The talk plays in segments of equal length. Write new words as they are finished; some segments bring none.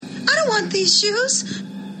want these shoes.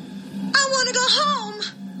 I want to go home.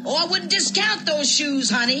 Oh, I wouldn't discount those shoes,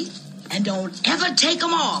 honey. And don't ever take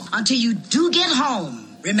them off until you do get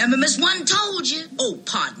home. Remember Miss One told you? Oh,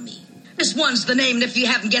 pardon me. Miss One's the name, and if you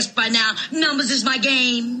haven't guessed by now, numbers is my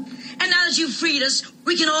game. And now that you've freed us,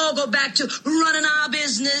 we can all go back to running our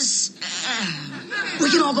business.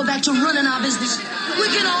 We can all go back to running our business. We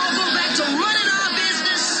can all go back to running our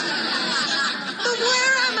business. But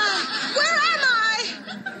where am I? Where am I?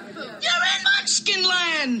 You're in Munchkin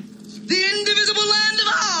Land, the indivisible land of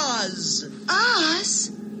Oz. Oz?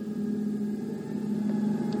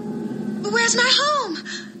 But where's my home?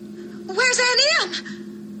 Where's Aunt Em?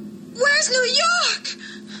 Where's New York?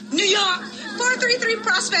 New York. 433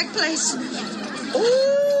 Prospect Place.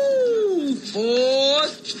 Ooh,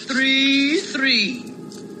 433.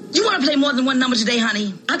 You want to play more than one number today,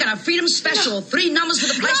 honey? I got a Freedom Special. No. 3 numbers for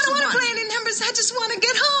the price of one. I don't want to play any numbers. I just want to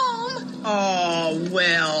get home. Oh,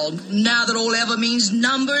 well, now that all ever means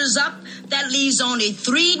numbers up, that leaves only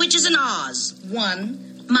 3 witches in Oz.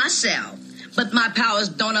 1, myself. But my powers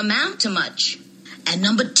don't amount to much. And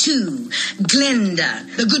number 2, Glinda,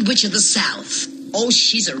 the good witch of the South. Oh,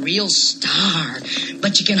 she's a real star,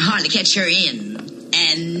 but you can hardly catch her in.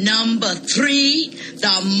 And number 3,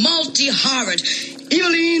 the multi-horrid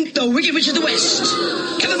Eveline, the Wicked Witch of the West.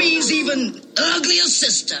 Ever means even uglier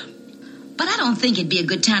sister. But I don't think it'd be a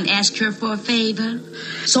good time to ask her for a favor.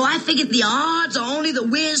 So I figured the odds are only the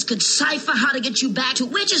Wiz could cipher how to get you back to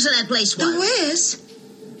whiches of that place was. The Wiz?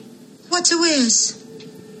 What's a Wiz?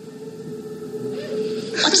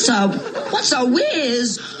 What's a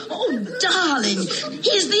Wiz? Oh, darling,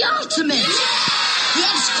 he's the ultimate. The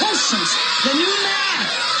ex-quotient, the new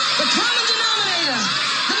math, the common denominator,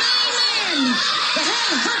 the main man, the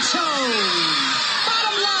head honcho.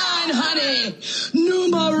 Bottom line, honey,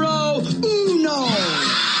 numero uno.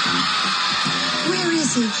 Where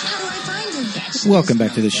is he? How do I find him? Welcome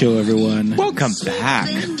back to the show, everyone. Welcome back.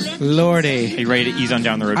 Lordy. Are you ready to ease on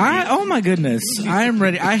down the road? Oh, my goodness. I am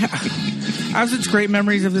ready. I have such great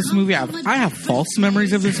memories of this movie. I have false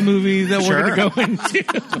memories of this movie that we're going to go into.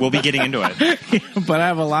 We'll be getting into it. But I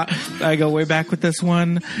have a lot. I go way back with this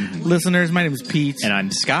one. Mm-hmm. Listeners, my name is Pete. And I'm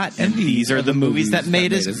Scott. And these are the movies that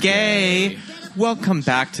made us gay. Welcome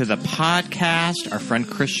back to the podcast, our friend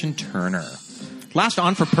Christian Turner. Last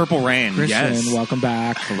on for Purple Rain. Christian, yes. Welcome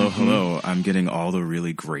back. Hello. I'm getting all the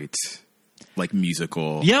really great,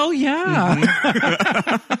 musical. Yo, yeah.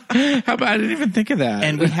 Mm-hmm. How about, I didn't even think of that.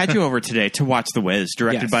 And we had you over today to watch The Wiz,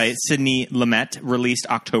 directed by Sidney Lumet, released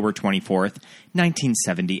October 24th,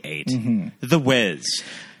 1978. Mm-hmm. The Wiz.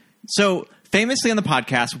 So, famously on the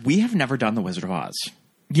podcast, we have never done The Wizard of Oz.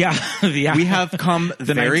 Yeah. We have come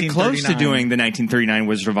very close to doing the 1939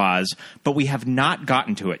 Wizard of Oz, but we have not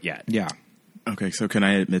gotten to it yet. Yeah. Okay, so can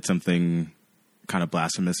I admit something kind of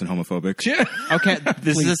blasphemous and homophobic? Sure. Okay,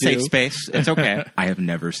 this is a safe space. It's okay. I have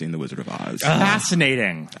never seen The Wizard of Oz.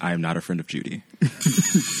 Fascinating. I am not a friend of Judy.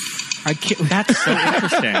 I can't, that's so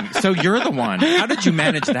interesting. So you're the one. How did you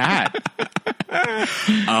manage that?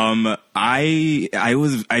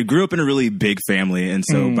 I grew up in a really big family, and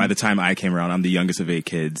so by the time I came around, I'm the youngest of 8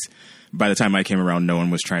 kids. By the time I came around, no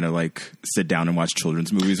one was trying to sit down and watch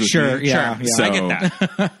children's movies with me. Sure. So I get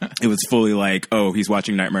that. It was fully he's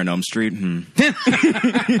watching Nightmare on Elm Street.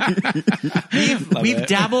 We've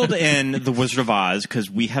dabbled in The Wizard of Oz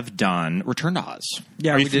because we have done Return to Oz.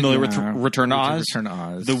 Yeah, Are you familiar with Return to Oz? Return to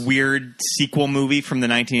Oz. The weird sequel movie from the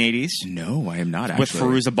 1980s? No, I am not actually. With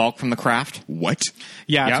Fairuza Balk from The Craft? What?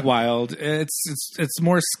 Yeah, Yep. It's wild. It's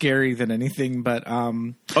more scary than anything, but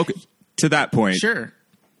okay, to that point. Sure.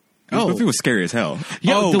 This movie was scary as hell.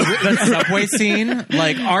 The subway scene?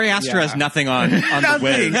 Ari Aster has nothing on The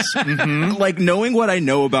Wiz. Mm-hmm. Knowing what I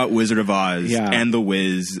know about Wizard of Oz and The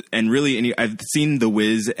Wiz, and really, I've seen The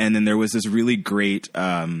Wiz, and then there was this really great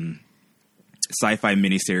sci-fi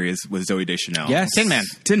miniseries with Zooey Deschanel. Yes. Tin Man,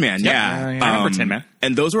 yeah. I remember Tin Man.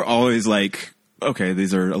 And those were always okay,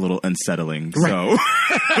 these are a little unsettling. Right. So,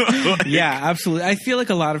 yeah, absolutely. I feel like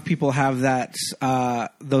a lot of people have that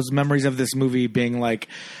those memories of this movie being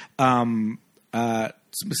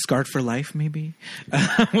scarred for life, maybe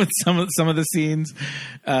with some of the scenes,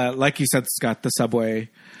 like you said, Scott, the subway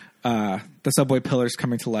pillars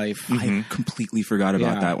coming to life. I completely forgot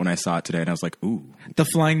about that when I saw it today, and I was like, "Ooh!" The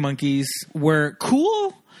flying monkeys were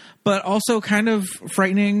cool, but also kind of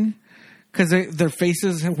frightening. Because their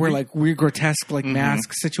faces were weird, grotesque,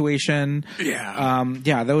 mask situation.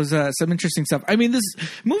 Yeah. There was some interesting stuff. I mean, this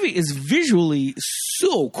movie is visually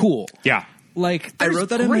so cool. Yeah. I wrote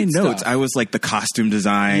that in my notes. I was the costume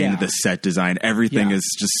design, the set design, everything is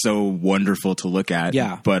just so wonderful to look at.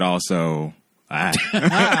 Yeah. But also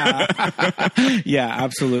Yeah,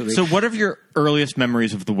 absolutely. So what are your earliest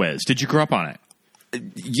memories of The Wiz? Did you grow up on it?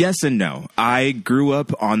 Yes and no. I grew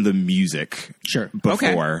up on the music before.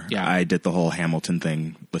 Okay. Yeah. I did the whole Hamilton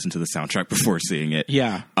thing, listened to the soundtrack before seeing it.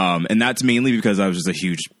 Yeah. And that's mainly because I was just a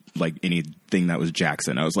huge, like, anything that was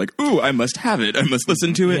Jackson. I was like, ooh, I must have it. I must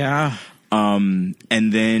listen to it. Yeah. And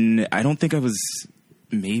then I don't think I was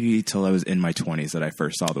maybe till I was in my 20s that I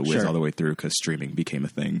first saw The Wiz all the way through because streaming became a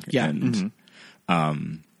thing. Yeah. And,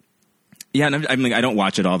 yeah, and I'm like, I don't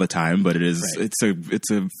watch it all the time, but it's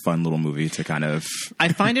a fun little movie to kind of. I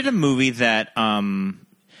find it a movie that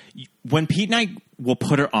when Pete and I will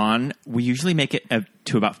put it on, we usually make it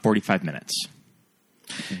to about 45 minutes.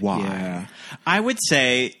 Why? Yeah. I would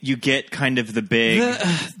say you get kind of the big,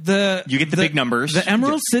 you get the big numbers. The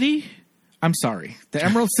Emerald City. I'm sorry, the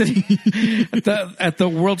Emerald City at the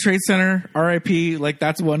World Trade Center, RIP. Like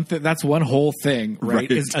that's one whole thing,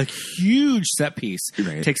 right? Is a huge set piece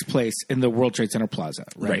takes place in the World Trade Center Plaza,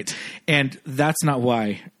 right? And that's not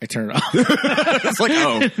why I turn it off. It's like,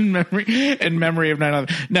 oh, in memory of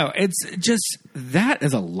 9/11. No, it's just that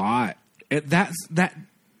is a lot. That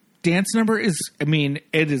dance number is, I mean,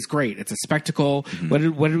 it is great. It's a spectacle.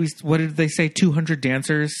 Mm-hmm. What did they say? 200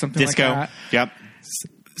 dancers, something Disco. like that. Yep.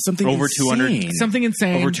 Something over insane. 200. Something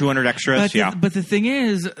insane. Over 200 extras. But the thing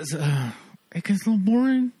is, it gets a little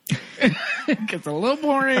boring. It gets a little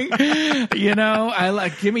boring. You know, I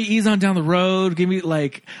like, give me Ease on Down the Road. Give me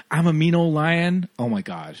like, I'm a Mean Old Lion. Oh my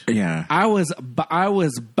God. Yeah. I was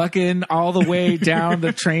bucking all the way down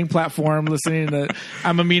the train platform listening to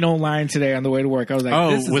I'm a Mean Old Lion today on the way to work. I was like,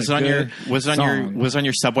 oh, this is was a on good your song. was on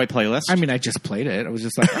your Subway playlist? I mean, I just played it. I was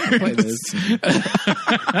just like, I'm gonna play this.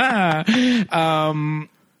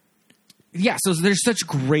 Yeah, so there's such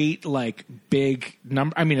great, like, big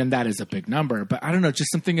number. I mean, and that is a big number, but I don't know, just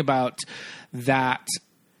something about that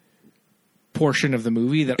portion of the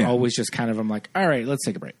movie that always just kind of, I'm like, all right, let's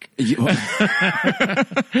take a break. We're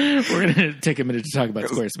going to take a minute to talk about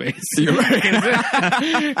Squarespace. You're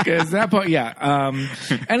right. Because that part, yeah. And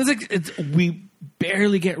it's like, we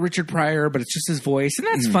barely get Richard Pryor, but it's just his voice, and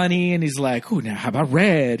that's funny, and he's like, oh, now how about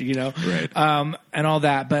Red, you know? Right. And all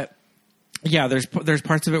that, but yeah, there's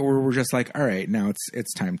parts of it where we're just like, all right, now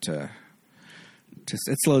it's time to just,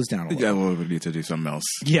 it slows down a little. Yeah, well, we need to do something else.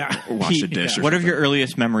 Yeah. Or wash a dish. Yeah. Or what are something. your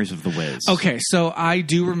earliest memories of The Wiz? Okay, so I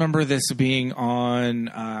do remember this being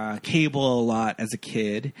on cable a lot as a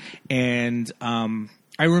kid, and I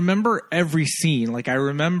remember every scene. Like I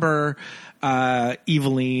remember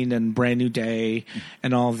Eveline and Brand New Day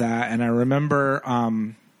and all of that, and I remember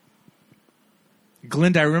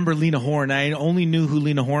Glinda. I remember Lena Horne. I only knew who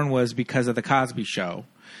Lena Horne was because of the Cosby Show.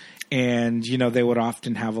 And, you know, they would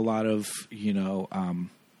often have a lot of, you know,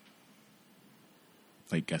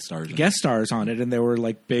 like guest stars on it. And they were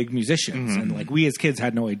like big musicians. And like we as kids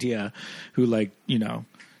had no idea who, like, you know,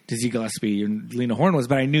 Dizzy Gillespie and Lena Horne was.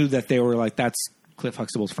 But I knew that they were like, that's Cliff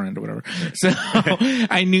Huxtable's friend or whatever. So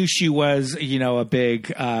I knew she was, you know, a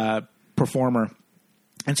big performer.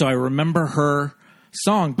 And so I remember her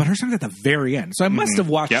song, but her song's at the very end. So I must have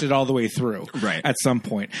watched it all the way through at some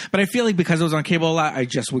point. But I feel like because it was on cable a lot, I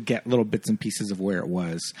just would get little bits and pieces of where it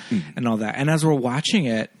was and all that. And as we're watching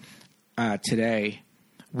it today,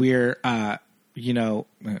 we're, you know,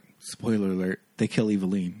 spoiler alert, they kill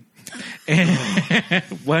Eveline.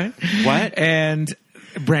 What? And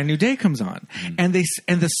Brand New Day comes on. And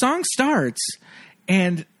the song starts,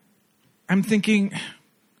 and I'm thinking,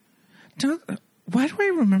 why do I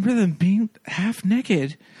remember them being half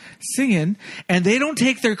naked singing, and they don't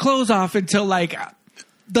take their clothes off until like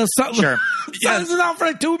the sun is on for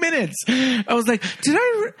like 2 minutes? I was like,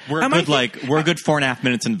 we're a good 4.5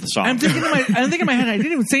 minutes into the song. I'm thinking in my head, I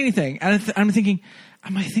didn't even say anything. I'm thinking,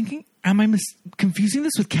 am I confusing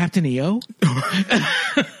this with Captain EO?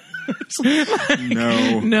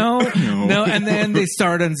 No. And then they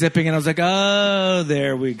start unzipping, and I was like, oh,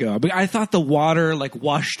 there we go. But I thought the water like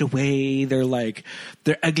washed away. They're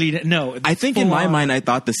ugly. No, I think in my mind, I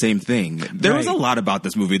thought the same thing. There was a lot about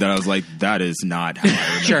this movie that I was like, that is not how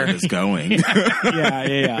I remember this going.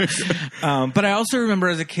 Yeah. But I also remember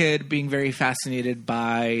as a kid being very fascinated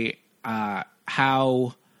by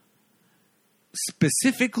how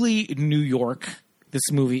specifically New York this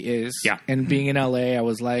movie is. Yeah. And being in LA, I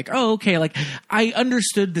was like, oh, okay. Like I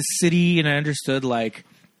understood the city and I understood like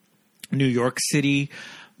New York City,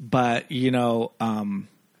 but you know,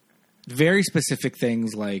 very specific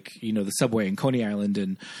things like, you know, the subway in Coney Island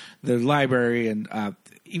and the library and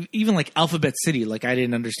even like Alphabet City. Like I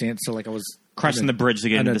didn't understand. So like I was crossing the bridge to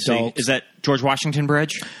get into the city. Is that George Washington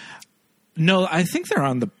Bridge? No, I think they're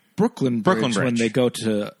on the Brooklyn Bridge when they go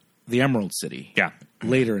to the Emerald City. Yeah.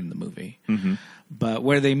 later in the movie. But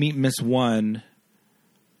where they meet Miss One,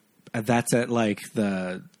 that's at like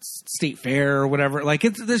the state fair or whatever. Like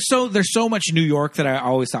there's so much New York that I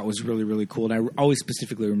always thought was really, really cool, and I always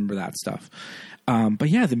specifically remember that stuff. But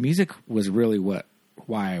yeah, the music was really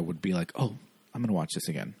why I would be like, oh, I'm going to watch this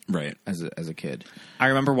again. Right. As a kid. I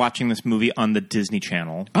remember watching this movie on the Disney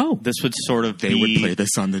Channel. Oh. This would sort of They would play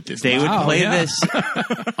this on the Disney. They would play this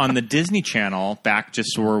on the Disney Channel back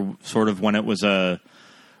just sort of when it was a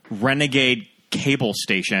renegade cable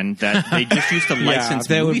station that they just used to license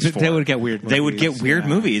movies for. They would get weird movies. They would get weird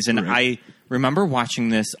movies. And I remember watching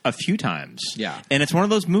this a few times. Yeah. And it's one of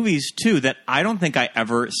those movies, too, that I don't think I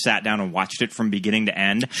ever sat down and watched it from beginning to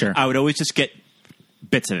end. Sure. I would always just get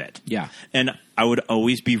bits of it. Yeah. And I would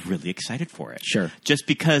always be really excited for it. Sure. Just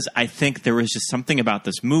because I think there was just something about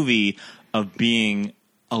this movie of being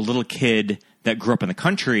a little kid that grew up in the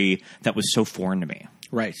country that was so foreign to me.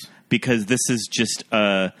 Right. Because this is just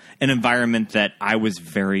an environment that I was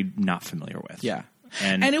very not familiar with. Yeah.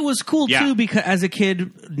 And it was cool, too, because as a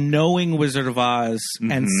kid, knowing Wizard of Oz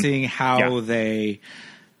and seeing how they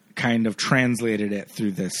kind of translated it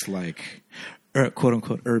through this, like, quote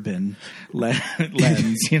unquote urban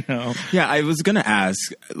lens, you know. Yeah, I was going to ask,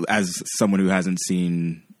 as someone who hasn't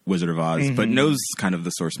seen Wizard of Oz, but knows kind of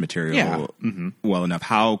the source material well enough,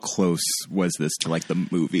 how close was this to like the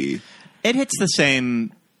movie? It hits the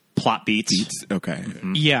same plot beats. Okay.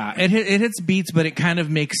 Yeah, it hits beats, but it kind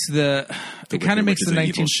of makes the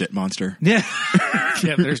evil shit monster. Yeah.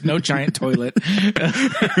 Yeah, there's no giant toilet in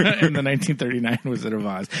the 1939 Wizard of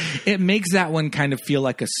Oz. It makes that one kind of feel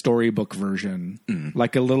like a storybook version,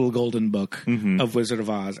 like a little golden book of Wizard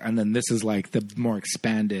of Oz, and then this is like the more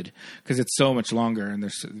expanded because it's so much longer, and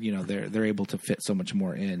there's they're able to fit so much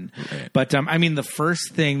more in. Right. But I mean, the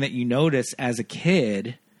first thing that you notice as a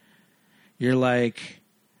kid, you're like,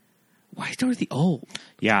 why is Dorothy old?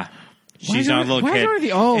 Yeah. She's not a little kid.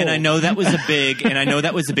 Dorothy old? And I know that was a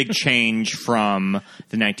big change from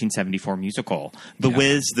the 1974 musical. The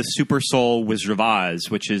Wiz, the Super Soul Wizard of Oz,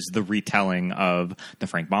 which is the retelling of the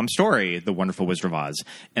Frank Baum story, The Wonderful Wizard of Oz.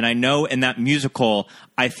 And I know in that musical,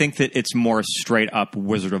 I think that it's more straight up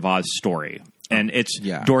Wizard of Oz story. And it's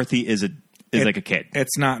Dorothy is like a kid.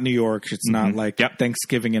 It's not New York. It's not like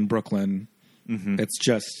Thanksgiving in Brooklyn. It's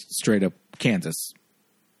just straight up Kansas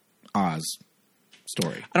Oz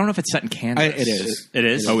story. I don't know if it's set in Kansas. It is. It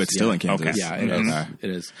is? Oh, it's still in Kansas. Okay. Yeah, it is. It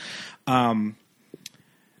is.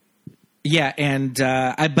 Yeah, and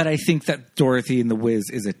but I think that Dorothy in the Wiz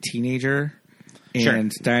is a teenager,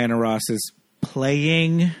 and Diana Ross is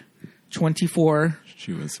playing 24.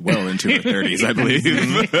 She was well into her 30s, I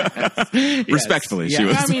believe. Respectfully, she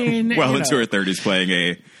was into her 30s playing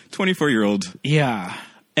a 24-year-old. Yeah.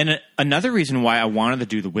 And another reason why I wanted to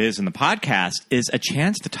do The Wiz in the podcast is a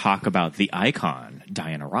chance to talk about the icon,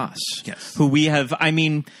 Diana Ross. Yes. Who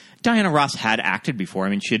Diana Ross had acted before. I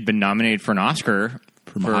mean, she had been nominated for an Oscar.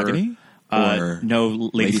 For Mahogany? No,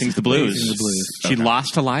 Lady Sings the Blues. Sings the Blues. She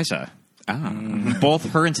lost to Liza. Ah.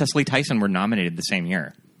 Both her and Cecily Tyson were nominated the same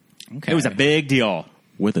year. Okay. It was a big deal.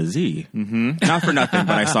 With a Z. Not for nothing,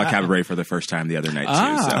 but I saw Cabaret for the first time the other night,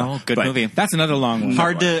 too. So. Good movie. That's another long one.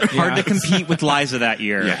 Hard to compete with Liza that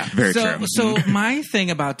year. Yeah, very true. So my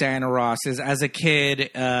thing about Diana Ross is, as a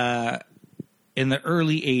kid in the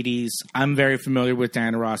early 80s, I'm very familiar with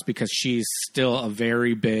Diana Ross because she's still a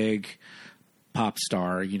very big pop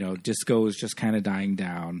star. You know, disco is just kind of dying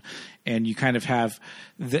down, and you kind of have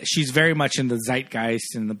she's very much in the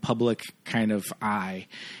zeitgeist in the public kind of eye.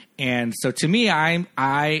 And so to me,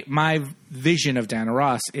 my vision of Diana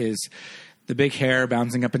Ross is the big hair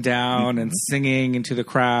bouncing up and down and singing into the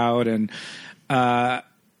crowd and the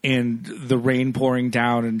rain pouring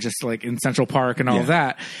down and just like in Central Park and all of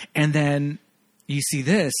that. And then you see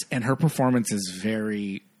this, and her performance is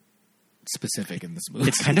very specific in this movie.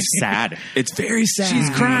 It's kind of sad. It's very sad. She's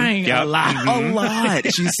crying a lot. A lot.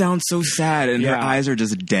 She sounds so sad, and her eyes are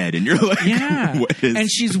just dead, and you're like, what is... And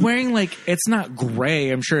she's wearing like, it's not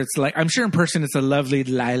gray. I'm sure in person it's a lovely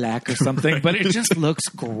lilac or something, but it just looks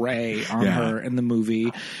gray on her in the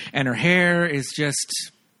movie. And her hair is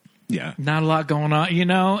just not a lot going on, you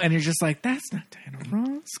know? And you're just like, that's not Diana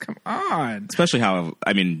Ross. Come on. Especially how,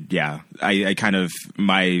 I mean,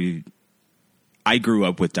 I grew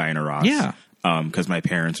up with Diana Ross. Yeah. Because my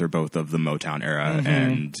parents are both of the Motown era,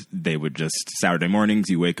 and they would just, Saturday mornings,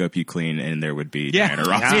 you wake up, you clean, and there would be Diana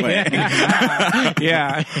Ross playing.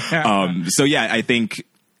 So I think,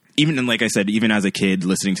 even, like I said, even as a kid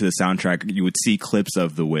listening to the soundtrack, you would see clips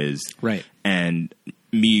of The Wiz. Right. And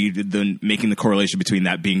me then making the correlation between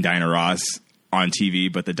that being Diana Ross on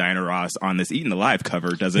TV, but the Diana Ross on this Eaten Alive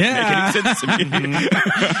cover doesn't make any sense to me.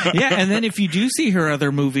 Yeah, and then if you do see her other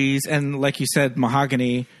movies, and like you said,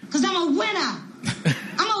 Mahogany, because I'm a winner.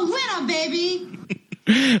 I'm a winner, baby.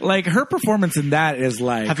 Like her performance in that is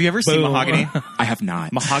like. Have you ever seen Mahogany? I have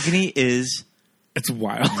not. Mahogany is It's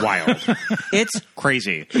wild. It's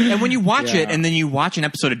crazy. And when you watch it and then you watch an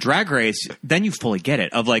episode of Drag Race, then you fully get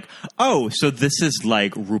it of like, oh, so this is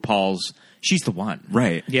like RuPaul's, she's the one.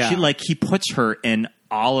 Right. Yeah. He puts her in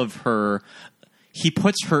all of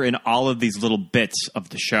these little bits of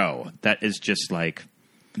the show that is just like.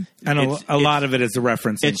 And a lot of it is a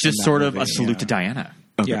reference. It's just sort of a salute to Diana.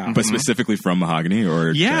 Okay. Yeah. But specifically from Mahogany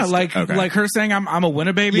or just, like her saying I'm a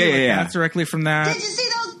winner baby. Yeah. That's directly from that. Did you see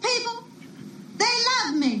those people? They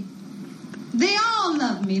love me. They all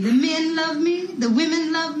love me. The men love me. The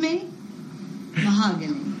women love me.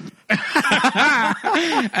 Mahogany.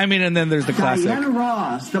 I mean, and then there's the classic. Diana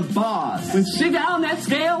Ross, the boss. When she got on that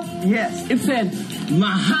scale, yes, it said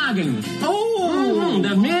mahogany. Oh,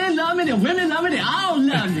 the men love me, the women love me, they all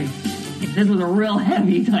love me. This was a real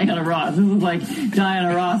heavy Diana Ross. This was like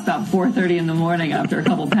Diana Ross about 4:30 in the morning after a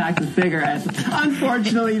couple packs of cigarettes.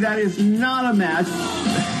 Unfortunately, that is not a match.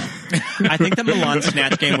 I think the Milan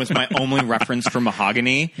Snatch Game was my only reference for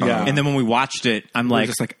Mahogany. Yeah. And then when we watched it, I'm like,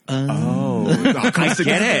 just like, I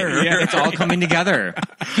get it. Yeah, it's all coming together.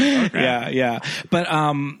 Yeah. But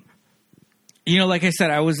like I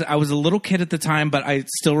said, I was a little kid at the time, but I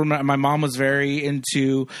still remember my mom was very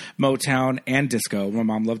into Motown and disco. My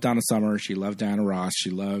mom loved Donna Summer. She loved Diana Ross.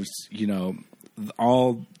 She loves, she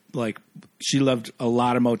loved a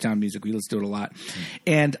lot of Motown music. We listened to it a lot.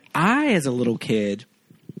 And I, as a little kid,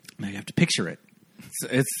 now you have to picture it.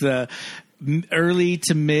 It's the early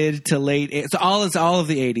to mid to late. It's all of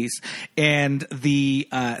the 80s, and the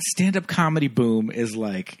stand-up comedy boom is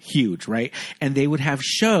like huge, right? And they would have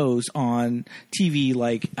shows on TV,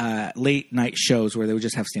 like late night shows where they would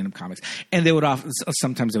just have stand-up comics, and they would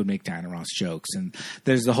sometimes they would make Diana Ross jokes, and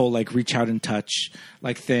there's the whole like reach out and touch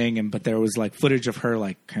like thing, but there was like footage of her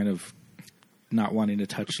like kind of not wanting to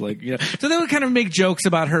touch, so they would kind of make jokes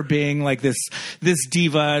about her being like this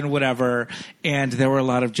diva and whatever. And there were a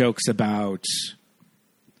lot of jokes about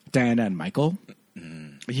Diana and Michael,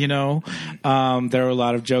 there were a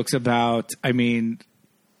lot of jokes about,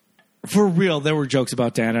 for real, there were jokes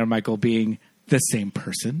about Diana and Michael being the same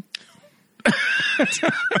person.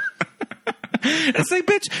 It's like,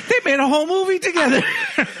 bitch, they made a whole movie together.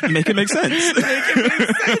 Make it make sense.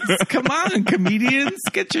 Come on, comedians,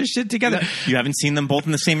 get your shit together. You haven't seen them both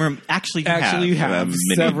in the same room. Actually, you have.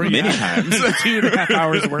 Many times. 2.5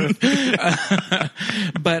 hours worth.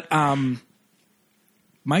 But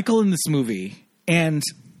Michael in this movie and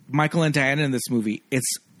Michael and Diana in this movie,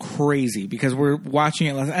 it's crazy because we're watching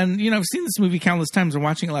it and I've seen this movie countless times. We're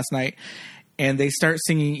watching it last night, and they start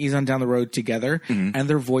singing "Ease on Down the Road" together, and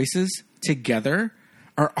their voices together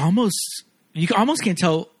are you almost can't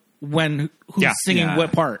tell who's singing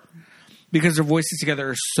what part, because their voices together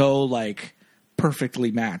are so like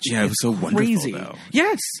perfectly matched. Yeah, it was so crazy. Wonderful though.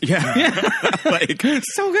 Yes. Yeah. Like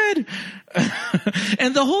so good.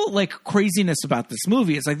 And the whole like craziness about this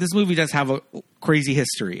movie, it's like this movie does have a crazy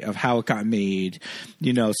history of how it got made,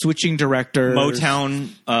 switching directors. Motown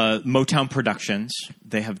Productions,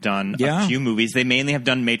 they have done a few movies. They mainly have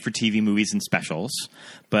done made for TV movies and specials,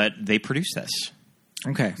 but they produced this.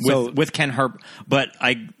 Okay. With Ken Harper, but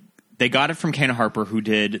they got it from Ken Harper, who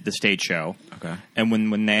did the stage show. Okay. And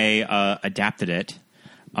when they adapted it,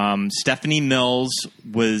 Stephanie Mills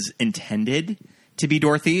was intended to be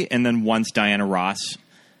Dorothy, and then once Diana Ross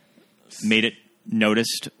made it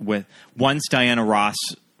noticed once Diana Ross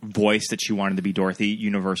voiced that she wanted to be Dorothy,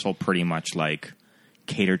 Universal pretty much like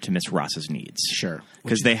catered to Miss Ross's needs. Sure.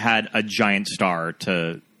 Because they had a giant star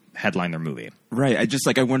to headline their movie. Right. I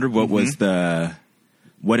wondered what was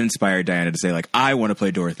what inspired Diana to say, like, I want to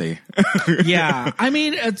play Dorothy? Yeah.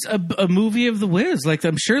 It's a movie of The Wiz. Like,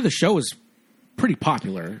 I'm sure the show was pretty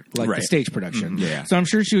popular, like the stage production. Yeah. So I'm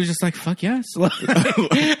sure she was just like, fuck yes. Let's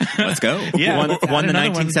go. Yeah. Won the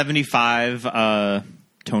 1975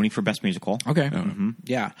 Tony for Best Musical. Okay.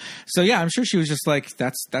 Yeah. So yeah, I'm sure she was just like,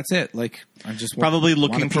 that's it. Like, I just probably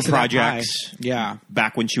want looking a for piece of that projects. pie. Yeah.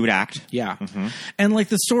 Back when she would act. Yeah. And like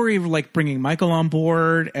the story of like bringing Michael on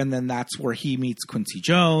board, and then that's where he meets Quincy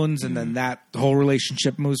Jones, and then that whole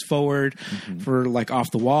relationship moves forward for like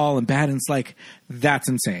Off the Wall and Bad. And it's like, that's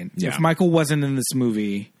insane. Yeah. If Michael wasn't in this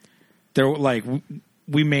movie, there like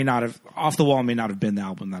we may not have Off the Wall may not have been the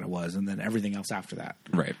album that it was, and then everything else after that,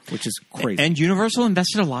 Right. Which is crazy. And Universal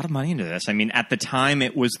invested a lot of money into this. I mean, at the time,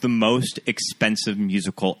 it was the most expensive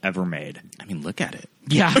musical ever made. I mean, look at it.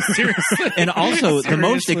 yeah, seriously. And also the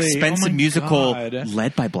most Seriously. expensive Oh my musical God.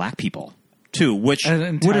 led by black people, too, which An would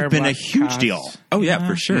entire have been a black huge cast. deal. Oh yeah,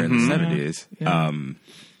 for sure in the 70s. Yeah.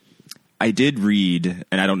 I did read,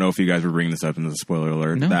 and I don't know if you guys were bringing this up in the spoiler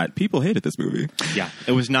alert, No. that people hated this movie. Yeah,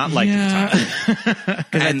 it was not liked at the time.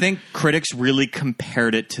 Because I And- think critics really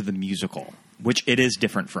compared it to the musical, which it is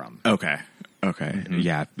different from. Okay.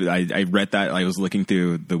 Yeah, I read that. I was looking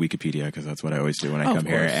through the Wikipedia because that's what I always do when I Oh, come of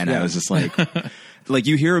here, course, and yeah. I was just like, like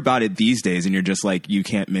you hear about it these days, and you're just like, you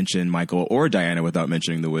can't mention Michael or Diana without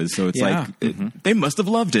mentioning The Wiz. So it's Yeah. like they must have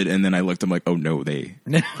loved it, and then I looked. I'm like, oh no, they.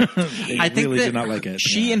 I think really that did not like it.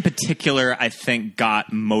 She, Yeah. in particular, I think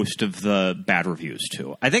got most of the bad reviews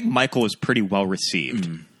too. I think Michael was pretty well received.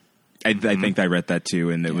 I think I read that too,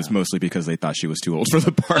 and it was mostly because they thought she was too old for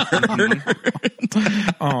the part.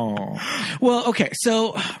 Oh, well, okay.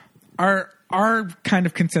 So our kind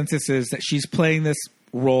of consensus is that she's playing this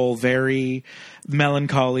role very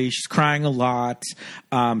melancholy. She's crying a lot.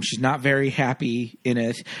 She's not very happy in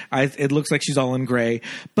it. It looks like she's all in gray.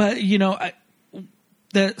 But you know,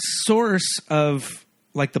 the source of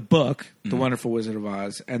like the book, The Wonderful Wizard of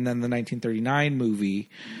Oz, and then the 1939 movie.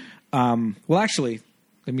 Well, actually,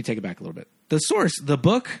 let me take it back a little bit. The source, the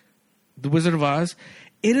book, The Wizard of Oz,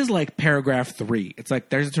 it is like paragraph 3. It's like,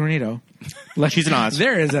 there's a tornado. Like, She's in Oz.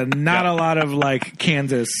 There is not a lot of like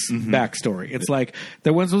Kansas backstory. It's like,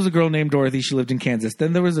 there once was a girl named Dorothy. She lived in Kansas.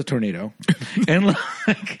 Then there was a tornado.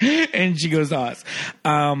 and she goes to Oz.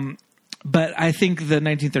 But I think the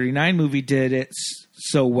 1939 movie did it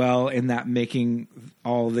so well in that making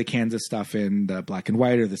all the Kansas stuff in the black and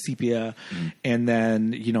white or the sepia, and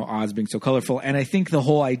then, you know, Oz being so colorful. And I think the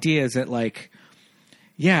whole idea is that, like,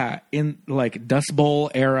 yeah, in like Dust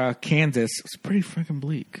Bowl era Kansas, it's pretty freaking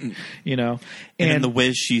bleak, you know. And in The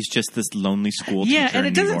Wiz, she's just this lonely school teacher. Yeah, and it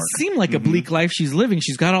in New doesn't York. seem like a bleak life she's living.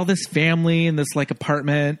 She's got all this family in this like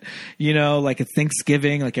apartment, you know, like it's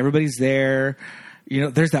Thanksgiving, like everybody's there. You know,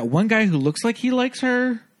 there's that one guy who looks like he likes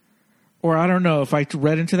her. Or I don't know if I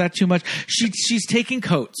read into that too much. She's taking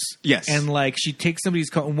coats. Yes. And like she takes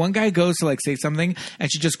somebody's coat and one guy goes to like say something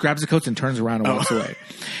and she just grabs the coats and turns around and walks away.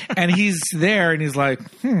 And he's there and he's like,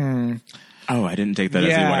 Oh, I didn't take that as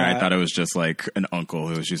Yeah. anyone. I thought it was just like an uncle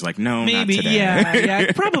who was just like, no, maybe, not today. yeah,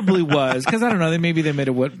 it probably was. Because I don't know, maybe they made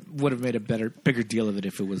a would have made a bigger deal of it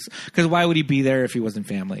if it was. Because why would he be there if he wasn't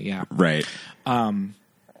family? Yeah. Right. Auntie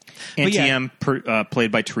yeah. M,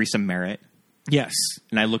 played by Teresa Merritt. Yes.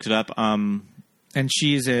 And I looked it up. And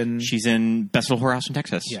she's in. She's in Best Little Whorehouse in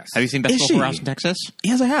Texas. Yes. Have you seen Best Is Little she? Whorehouse in Texas?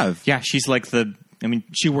 Yes, I have. Yeah, she's like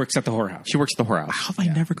she works at the whorehouse. she works at the whorehouse. How have I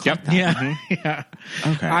never caught that? Yeah, yeah.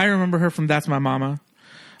 Okay. I remember her from That's My Mama,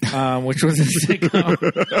 which was a sitcom.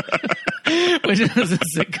 Which was a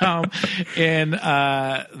sitcom in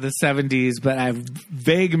the 70s, but I have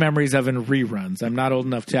vague memories of in reruns. I'm not old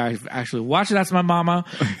enough to actually watch That's My Mama,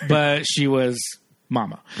 but she was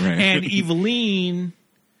Mama. Right. And Eveline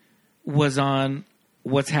was on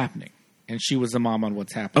What's Happening, and she was the mom on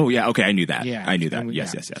What's Happening. Oh, yeah. Okay. I knew that. Yeah. I knew that. And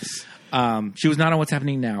Yes, yeah. yes, yes. She was not on What's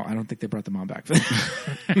Happening Now. I don't think they brought the mom back for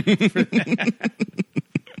that.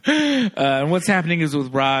 And What's Happening is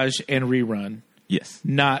with Raj and Rerun, Yes.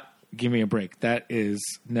 not Give Me a Break. That is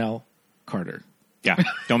Nell Carter. Yeah,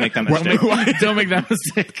 don't make that mistake. Don't make that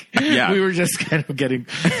mistake. Yeah. We were just kind of getting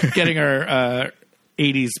our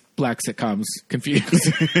 80s black sitcoms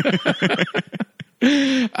confused.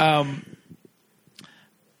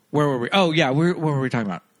 Where were we? Oh, yeah. What were we talking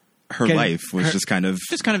about? Her Getting- life was just kind of.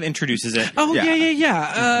 Just kind of introduces it. Oh, Yeah.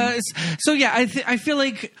 yeah. So, yeah, I feel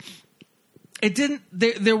like it didn't.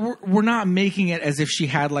 We're not making it as if she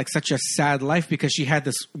had like such a sad life because she had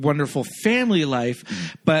this wonderful family life,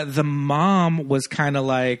 but the mom was kind of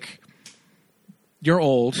like, "You're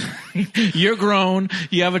old, you're grown,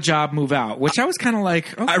 you have a job, move out." Which I was kind of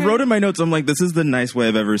like, okay. I wrote in my notes, I'm like, this is the nice way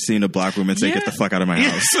I've ever seen a black woman say, Yeah. get the fuck out of my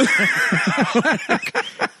house.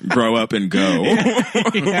 Grow up and go.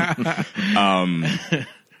 Yeah.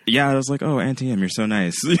 Yeah, I was like, oh, Auntie M, you're so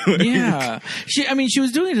nice. Yeah, she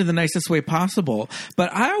was doing it in the nicest way possible.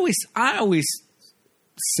 But I always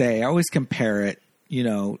compare it. You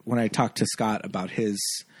know, when I talk to Scott about his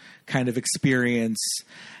kind of experience,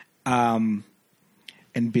 and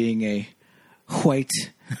being a white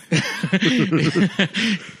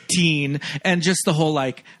teen, and just the whole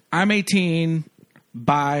like, I'm 18,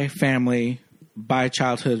 bye family, bye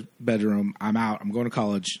childhood bedroom, I'm out, I'm going to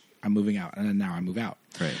college, I'm moving out, and then now I move out.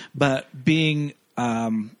 Right. But being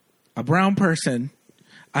a brown person,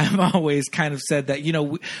 I've always kind of said that,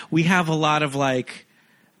 we have a lot of like,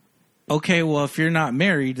 okay, well, if you're not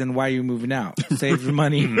married, then why are you moving out? Save your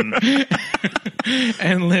money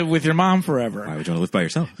and live with your mom forever. Why would you want to live by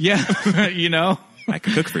yourself? Yeah. I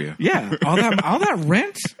could cook for you. Yeah. All that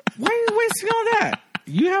rent. Why are you wasting all that?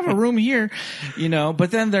 You have a room here,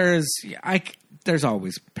 but then there's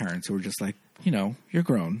always parents who are just like, you're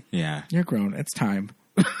grown. Yeah. You're grown. It's time.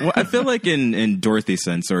 Well, I feel like in Dorothy's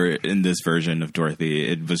sense, or in this version of Dorothy,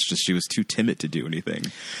 it was just she was too timid to do anything.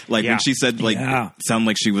 Like when she said, like, sound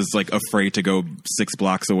like she was like afraid to go 6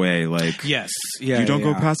 blocks away. Like, yes, yeah, you don't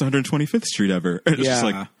go past 125th Street ever. It's just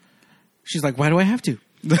like, she's like, why do I have to?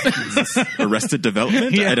 Arrested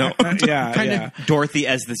Development? Yeah. I don't. Kind of Dorothy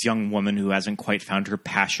as this young woman who hasn't quite found her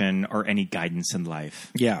passion or any guidance in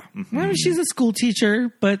life. Yeah, I mean, she's a school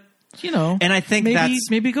teacher, but. And I think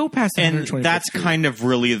maybe go past it. And that's kind of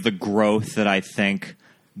really the growth that I think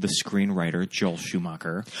the screenwriter Joel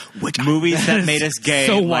Schumacher, movies that made us gay,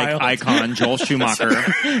 so like wild. Icon Joel Schumacher,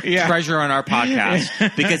 treasure on our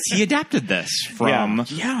podcast, because he adapted this from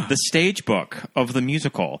the stage book of the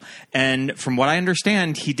musical. And from what I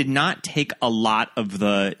understand, he did not take a lot of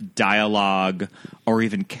the dialogue or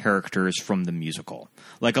even characters from the musical.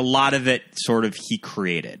 Like a lot of it sort of he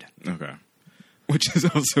created. Okay. Which is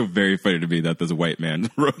also very funny to me that there's a white man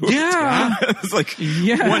wrote. Yeah. It's like,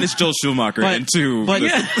 one is Joel Schumacher, and two...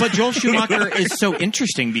 But Joel Schumacher is so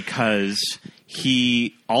interesting because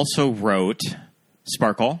he also wrote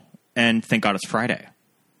Sparkle and Thank God It's Friday.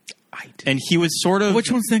 And he was sort of...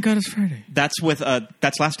 Which one's Thank God It's Friday? That's with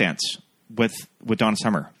that's Last Dance with Donna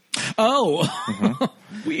Summer. Oh.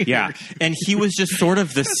 Weird. Yeah. And he was just sort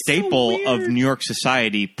of the staple of New York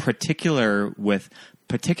society, particularly with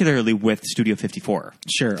Studio 54.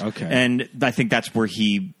 Sure, okay. And I think that's where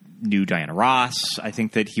he knew Diana Ross. I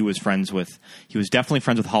think that he was definitely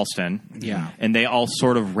friends with Halston. Yeah. And they all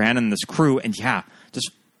sort of ran in this crew and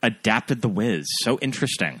just adapted The Wiz. So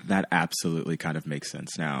interesting. That absolutely kind of makes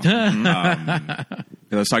sense now. I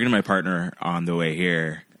was talking to my partner on the way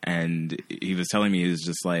here, and he was telling me, he was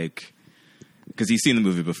just like, because he's seen the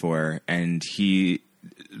movie before, and he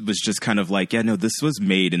was just kind of like, yeah, no, this was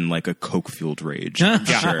made in like a coke-fueled rage. For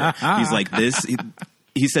sure. He's like,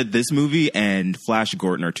 he said this movie and Flash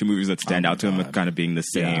Gordon are two movies that stand out to him kind of being the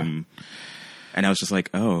same. Yeah. And I was just like,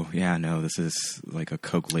 oh, yeah, no, this is like a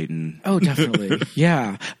coke-laden. Oh, definitely.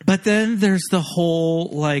 Yeah. But then there's the whole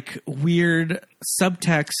like weird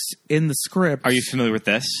subtext in the script. Are you familiar with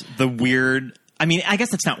this? The weird... I mean, I guess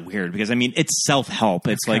that's not weird because, I mean, it's self-help.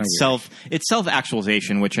 It's like it's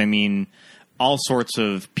self-actualization, which, I mean, all sorts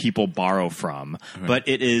of people borrow from. Okay. But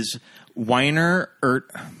it is Weiner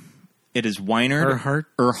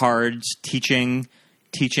Erhard's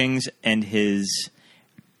teachings and his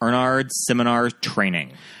Erhard seminar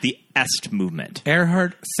training, the EST movement.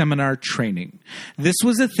 Erhard seminar training. This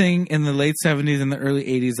was a thing in the late 70s and the early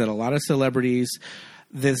 80s that a lot of celebrities,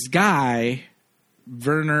 this guy...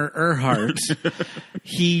 Werner Erhard,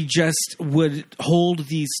 he just would hold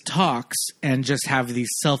these talks and just have these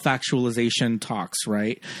self-actualization talks,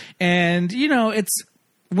 right? And, it's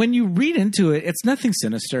when you read into it, it's nothing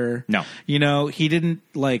sinister. No. He didn't,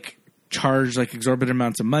 like, charge, like, exorbitant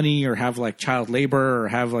amounts of money or have, like, child labor or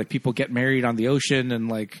have, like, people get married on the ocean and,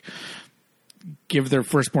 like, give their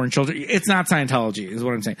firstborn children. It's not Scientology is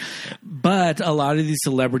what I'm saying. But a lot of these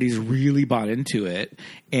celebrities really bought into it.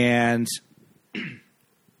 And...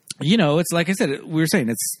 it's like I said, we were saying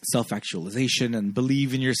it's self-actualization and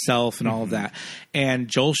believe in yourself and all of that. And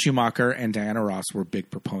Joel Schumacher and Diana Ross were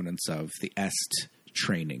big proponents of the EST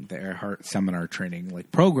training, the Erhard seminar training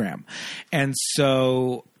like program. And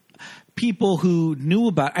so people who knew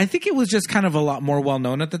about, I think it was just kind of a lot more well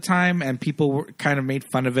known at the time, and people were kind of made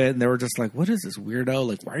fun of it, and they were just like, what is this weirdo?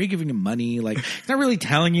 Like, why are you giving him money? Like, he's not really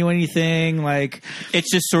telling you anything. Like,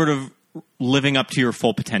 it's just sort of living up to your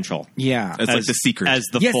full potential. Yeah. It's like The Secret. As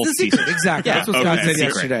the full The Secret. Exactly. Yeah. That's what Scott said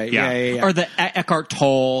yesterday. Yeah. Or the Eckhart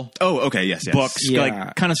Tolle yes. books,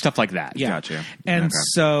 like kind of stuff like that. Yeah. Gotcha. And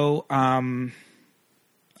so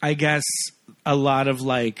I guess a lot of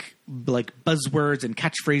like buzzwords and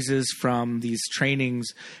catchphrases from these trainings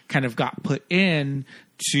kind of got put in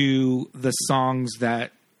to the songs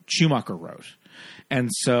that Schumacher wrote. And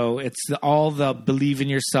so it's all the believe in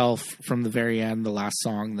yourself from the very end, the last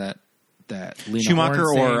song that Lena Schumacher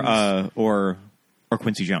Horne or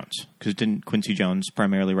Quincy Jones, because didn't Quincy Jones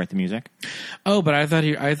primarily write the music? Oh, but I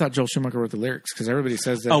thought Joel Schumacher wrote the lyrics because everybody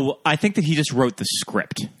says that. Oh, well, I think that he just wrote the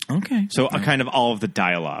script. Okay, so kind of all of the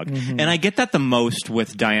dialogue, and I get that the most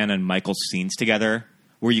with Diana and Michael's scenes together,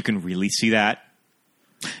 where you can really see that.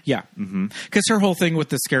 Yeah, because her whole thing with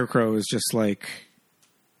the Scarecrow is just like.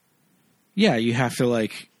 Yeah, you have to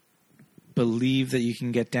like believe that you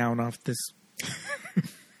can get down off this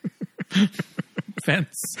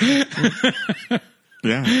fence.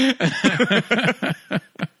 Yeah.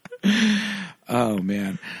 Oh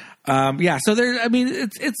man. Yeah, so there. I mean,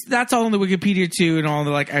 it's that's all in the Wikipedia too, and all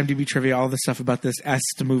the like IMDb trivia, all the stuff about this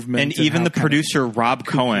est movement, And even how the kind of producer Rob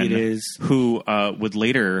Cohen, it is. who would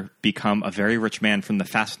later become a very rich man from the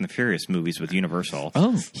Fast and the Furious movies with Universal.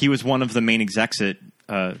 Oh. He was one of the main execs at.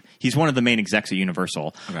 He's one of the main execs at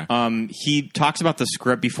Universal. Okay. He talks about the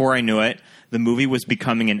script before I knew it. The movie was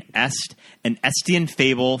becoming an Estian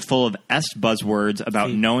fable full of est buzzwords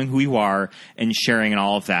about knowing who you are and sharing and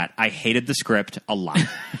all of that. I hated the script a lot.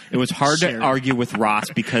 It was hard to argue with Ross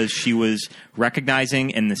because she was recognizing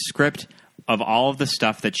in the script of all of the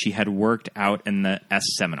stuff that she had worked out in the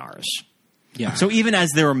est seminars. Yeah. So even as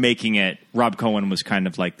they were making it, Rob Cohen was kind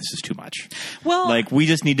of like, this is too much. Well, Like, we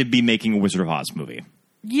just need to be making a Wizard of Oz movie.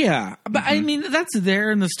 yeah, but I mean that's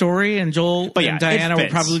there in the story, and Joel But yeah, and Diana it were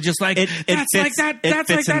fits. probably just like It that's fits- like that. it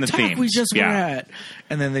That's fits like in that the talk we themes. just were Yeah. at,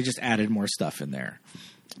 and then they just added more stuff in there.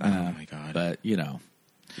 Oh my God. But you know,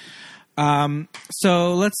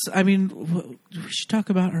 so let's. I mean, we should talk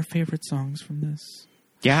about our favorite songs from this.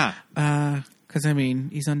 Yeah. Because I mean,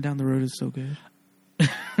 Ease on Down the Road is so good,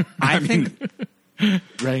 I think...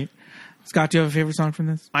 right? Scott, do you have a favorite song from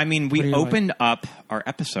this? I mean, What do we you opened up our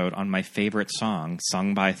episode on my favorite song,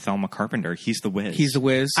 sung by Thelma Carpenter. He's the Wiz. He's the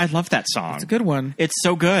Wiz. I love that song. It's a good one. It's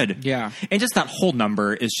so good. Yeah. And just that whole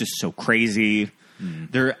number is just so crazy.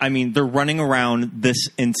 They're running around this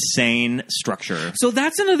insane structure. So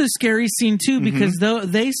that's another scary scene too, because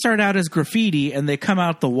they start out as graffiti and they come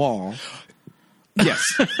out the wall. Yes.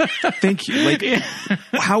 Thank you. Like,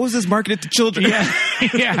 how is this marketed to children?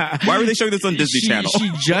 Yeah. Why were they showing this on Disney Channel?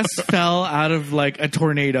 She just fell out of like a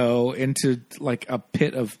tornado into like a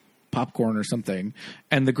pit of popcorn or something,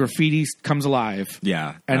 and the graffiti comes alive.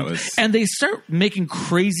 Yeah, and they start making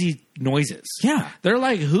crazy noises. Yeah. They're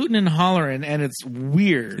like hooting and hollering, and it's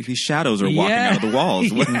weird. These shadows are walking out of the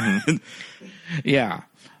walls. Yeah.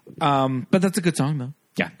 But that's a good song though.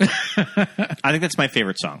 Yeah. I think that's my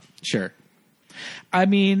favorite song. Sure. I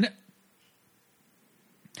mean,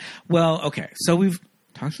 well, okay. So we've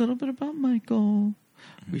talked a little bit about Michael.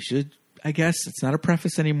 We should, I guess, it's not a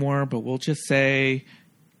preface anymore, but we'll just say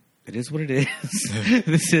it is what it is.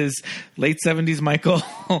 This is late 70s Michael.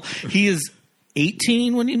 He is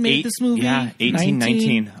 18 when he made this movie. Yeah, 18,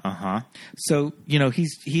 19. So, you know,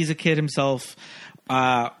 he's a kid himself.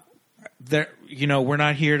 There, you know, we're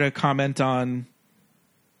not here to comment on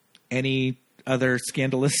any other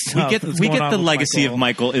scandalous stuff. We get the legacy of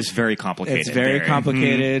Michael is very complicated. It's very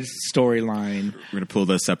complicated storyline. We're going to pull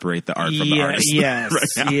the separate the art from the artist. Yes.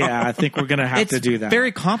 right now. Yeah, I think we're going to have to do that.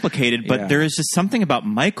 Very complicated, but Yeah. there is just something about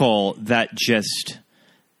Michael that just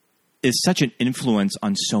is such an influence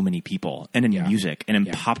on so many people and in music and in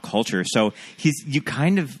pop culture. So you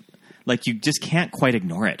kind of like, you just can't quite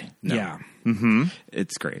ignore it. Yeah.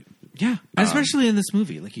 It's great. Yeah. Especially in this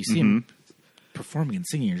movie. Like you see him performing and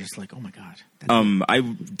singing, you're just like, oh my God. I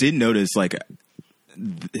did notice like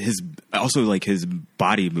his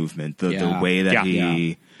body movement, the way that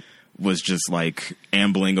he was just like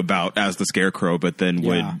ambling about as the Scarecrow, but then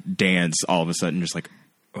would dance all of a sudden, just like,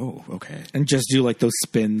 oh, okay. And just do like those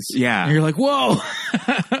spins. Yeah. And you're like, whoa,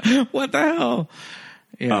 what the hell?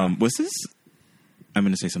 Yeah. Was this, I'm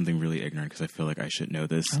going to say something really ignorant because I feel like I should know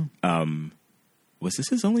this. Was this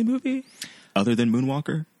his only movie other than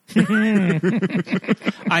Moonwalker?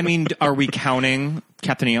 I mean, are we counting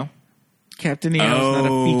Captain EO? Captain EO is not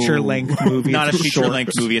a feature-length movie. Not a It's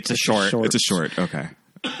feature-length movie. It's a short. It's a short. Okay.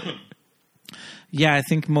 Yeah, I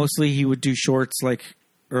think mostly he would do shorts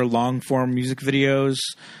or long-form music videos,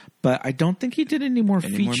 but I don't think he did any more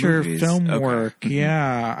feature movies? film Okay. work.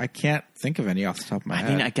 Yeah, I can't think of any off the top of my head.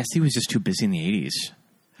 I mean, I guess he was just too busy in the 80s.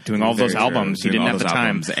 Doing all those albums. He didn't have the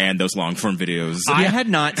time. And those long form videos. I had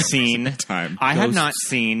not seen Time. I had Ghosts. not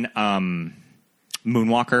seen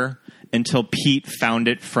Moonwalker until Pete found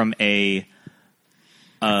it from I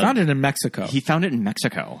found it in Mexico. he found it in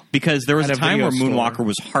Mexico because there was At a a time video where store. Moonwalker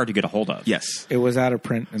was hard to get a hold of. Yes. It was out of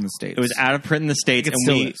print in the States. It was out of print in the States, it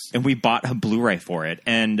still is. and we bought a Blu-ray for it,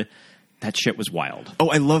 and that shit was wild. Oh,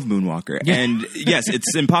 I love Moonwalker. And yes,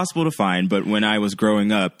 it's impossible to find, but when I was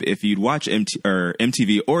growing up, if you'd watch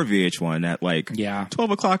MTV or VH1 at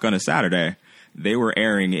 12 o'clock on a Saturday, they were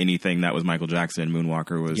airing anything that was Michael Jackson.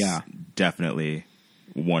 Moonwalker was definitely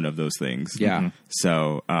one of those things. Yeah.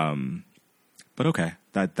 So, but okay.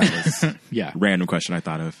 That was random question I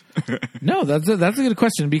thought of. No, that's a good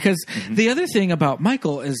question because the other thing about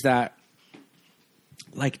Michael is that,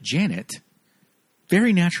 like Janet,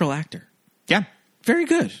 very natural actor. Yeah. Very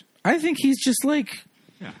good. I think he's just like.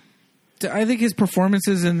 Yeah. I think his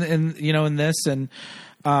performances in this and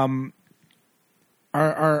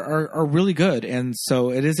are really good, and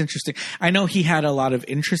so it is interesting. I know he had a lot of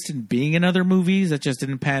interest in being in other movies that just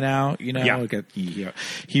didn't pan out.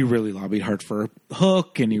 He really lobbied hard for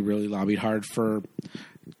Hook, and he really lobbied hard for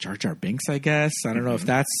Jar Jar Binks. I guess I don't know if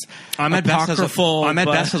that's Ahmed Best has a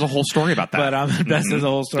whole story about that. But Ahmed Best has a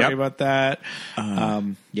whole story about that.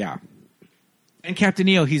 Yeah. And Captain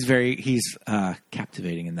EO, he's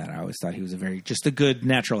captivating in that. I always thought he was just a good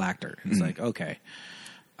natural actor. It's like, okay.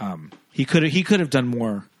 He could have done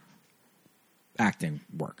more acting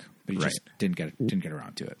work, but he just didn't get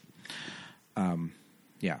around to it.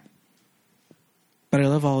 Yeah. But I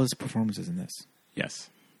love all his performances in this. Yes.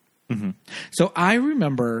 Mm-hmm. So I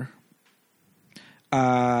remember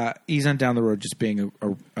Ease on Down the Road just being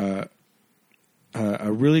a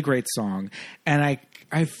really great song, and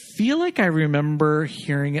I feel like I remember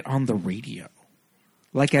hearing it on the radio,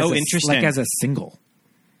 interesting, as a single.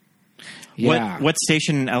 Yeah. What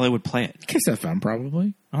station in LA would play it? Kiss FM,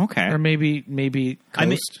 probably. Okay. Or maybe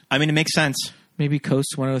Coast. I mean, it makes sense. Maybe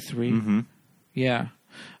Coast 103. Mm-hmm. Yeah.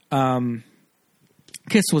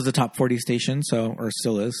 Kiss was a top 40 station, or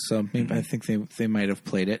still is. So maybe I think they might have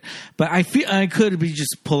played it. But I feel I could be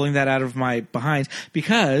just pulling that out of my behind,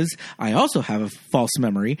 because I also have a false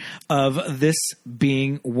memory of this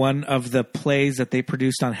being one of the plays that they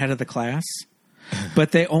produced on Head of the Class.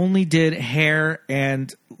 But they only did Hair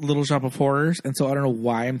and Little Shop of Horrors, and so I don't know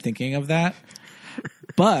why I'm thinking of that.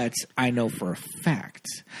 But I know for a fact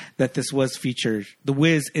that this was featured. The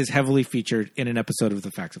Wiz is heavily featured in an episode of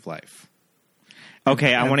The Facts of Life.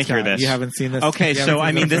 Okay, I want to hear this. You haven't seen this? Okay, so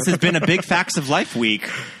I mean, this has been a big Facts of Life week.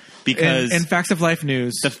 Because in Facts of Life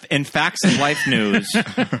news, in Facts of Life news,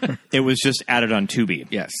 it was just added on Tubi.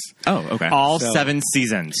 Yes. Oh, okay. All 7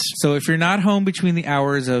 seasons. So if you're not home between the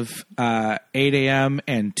hours of 8 a.m.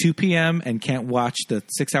 and 2 p.m. and can't watch the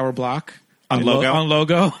 6-hour block on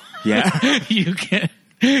Logo, yeah, you can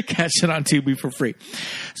catch it on Tubi for free.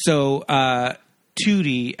 So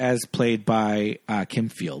Tootie, as played by Kim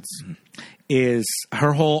Fields, is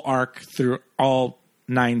her whole arc through all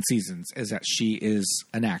 9 seasons is that she is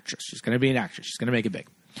an actress. She's going to be an actress. She's going to make it big.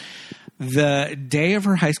 The day of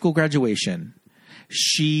her high school graduation,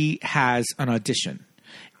 she has an audition,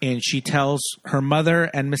 and she tells her mother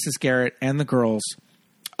and Mrs. Garrett and the girls,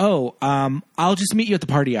 I'll just meet you at the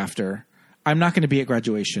party after. I'm not going to be at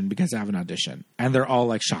graduation because I have an audition. And they're all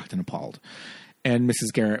like shocked and appalled. And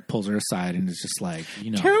Mrs. Garrett pulls her aside and is just like,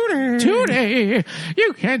 Tootie,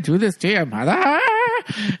 you can't do this to your mother.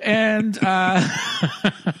 And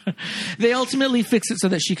they ultimately fix it so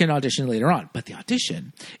that she can audition later on. But the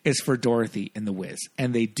audition is for Dorothy in The Wiz.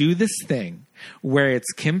 And they do this thing where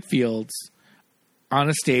it's Kim Fields on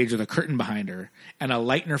a stage with a curtain behind her and a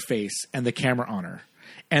light in her face and the camera on her.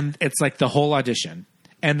 And it's like the whole audition.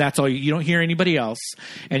 And that's all. You don't hear anybody else.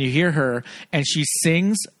 And you hear her. And she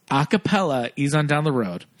sings a cappella, Ease on Down the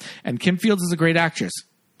Road. And Kim Fields is a great actress.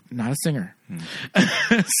 Not a singer.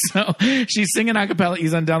 So she's singing a cappella,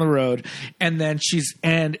 Ease on Down the Road. And then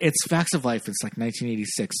and it's Facts of Life. It's like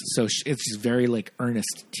 1986. So it's very like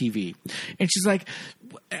earnest TV. And she's like,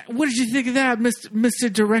 what did you think of that,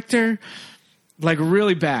 Mr. Director? Like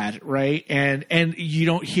really bad, right? And you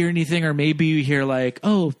don't hear anything, or maybe you hear like,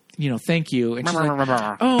 thank you. And she's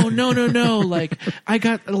like, oh, no. Like, I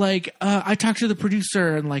got, like, I talked to the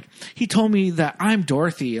producer, and, like, he told me that I'm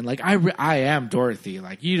Dorothy. And, like, I am Dorothy.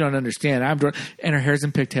 Like, you don't understand. I'm Dorothy. And her hair's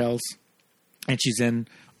in pigtails. And she's in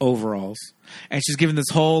overalls. And she's giving this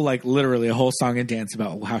whole, like, literally a whole song and dance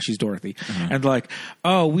about how she's Dorothy. Mm-hmm. And, like,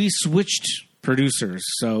 we switched producers.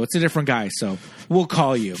 So it's a different guy. So we'll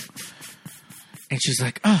call you. And she's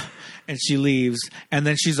like, and she leaves, and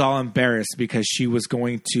then she's all embarrassed because she was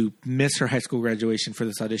going to miss her high school graduation for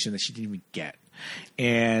this audition that she didn't even get.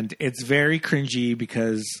 And it's very cringy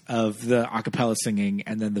because of the a cappella singing,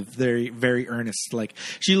 and then the very, very earnest, like,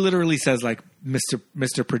 she literally says, like,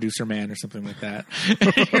 Mr. Producer Man or something like that.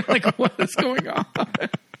 And you're like, what is going on?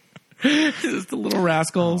 It's the little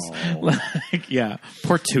rascals. Like, yeah.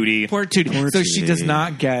 Poor Tootie. So she does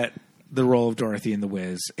not get the role of Dorothy in The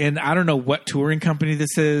Wiz. And I don't know what touring company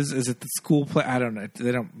this is. Is it the school play? I don't know.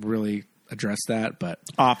 They don't really address that, but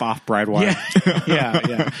off Broadway.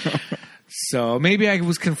 Yeah. So maybe I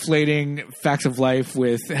was conflating Facts of Life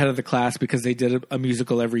with Head of the Class because they did a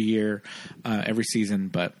musical every year, every season.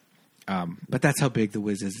 But that's how big The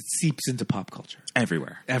Wiz is. It seeps into pop culture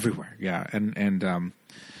everywhere. Yeah.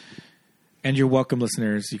 And you're welcome,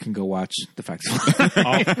 listeners. You can go watch The Facts of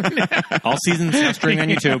Life. all seasons now streaming on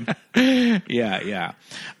YouTube. Yeah.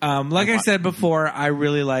 Like I said before, I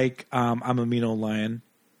really like I'm a Mean Old Lion.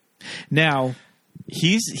 Now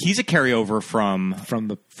he's a carryover from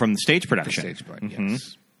the stage production. The stage play,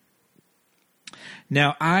 yes.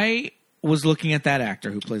 Now I was looking at that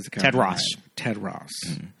actor who plays the Ted Ross. Ted Ross.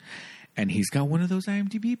 And he's got one of those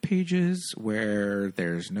IMDb pages where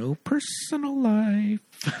there's no personal life.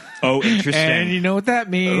 Oh, interesting. And you know what that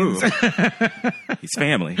means. He's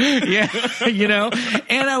family. Yeah, you know.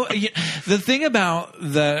 And the thing about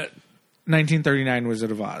the 1939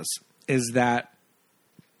 Wizard of Oz is that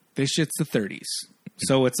this shit's the 30s.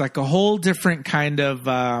 So it's like a whole different kind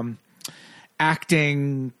of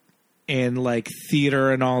acting in like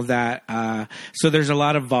theater and all that. So there's a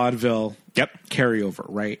lot of vaudeville carryover,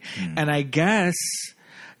 right? And I guess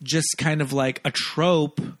just kind of like a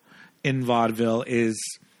trope in vaudeville is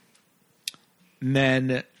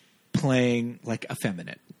men playing like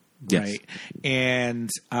effeminate. Yes. Right. And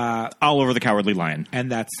all over the Cowardly Lion.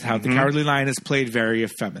 And that's how the Cowardly Lion is played, very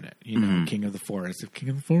effeminate. You know, King of the Forest.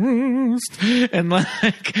 And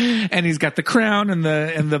like, and he's got the crown and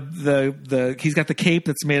the he's got the cape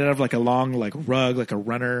that's made out of like a long like rug, like a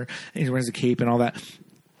runner. And he wears a cape and all that.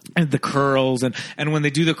 And the curls and when they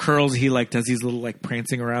do the curls, he like does these little like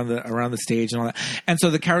prancing around the stage and all that. And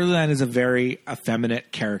so the Cowardly Lion is a very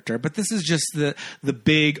effeminate character, but this is just the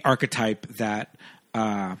big archetype that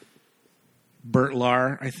Bert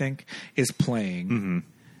Lahr, I think, is playing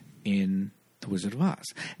in The Wizard of Oz.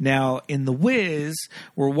 Now, in The Wiz,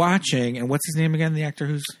 we're watching, and what's his name again? The actor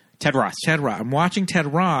who's Ted Ross. Ted Ross. I'm watching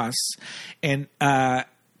Ted Ross, and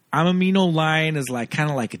I'm a Mean Old Lion is like kind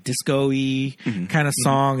of like a disco-y kind of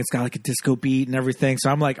song. It's got like a disco beat and everything.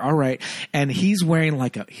 So I'm like, all right. And he's wearing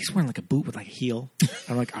like a boot with like a heel.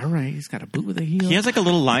 I'm like, all right, he's got a boot with a heel. He has like a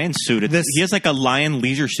little lion suit. He has like a lion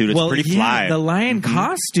leisure suit. It's pretty fly. The lion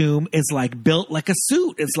costume is like built like a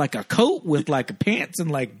suit. It's like a coat with like pants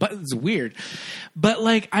and like buttons. It's weird. But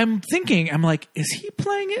like I'm thinking, I'm like, is he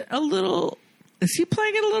playing it a little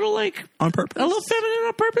like on purpose? A little feminine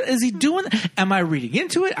on purpose? Is he doing that? Am I reading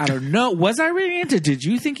into it? I don't know. Was I reading into it? Did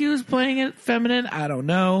you think he was playing it feminine? I don't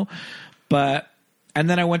know. But, and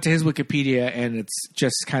then I went to his Wikipedia and it's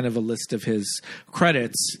just kind of a list of his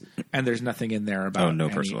credits and there's nothing in there about no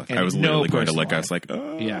personal life. I was literally going to look. I was like,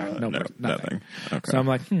 oh. Yeah, nothing. Okay. So I'm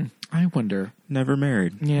like, I wonder. Never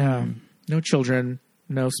married. Yeah. No children,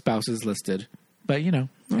 no spouses listed. But, you know,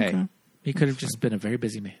 hey, he could have just been a very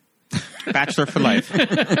busy man. Bachelor for life.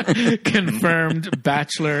 Confirmed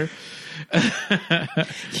bachelor.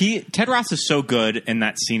 Ted Ross is so good in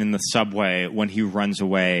that scene in the subway when he runs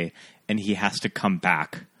away and he has to come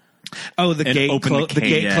back. Oh, the gate closes on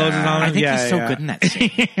him. I think he's so good in that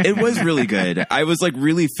scene. It was really good. I was like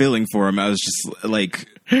really feeling for him. I was just like,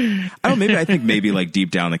 I think maybe like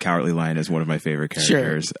deep down the Cowardly Lion is one of my favorite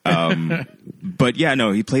characters. Sure. But yeah,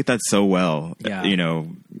 no, he played that so well. Yeah. You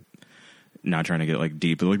know, not trying to get like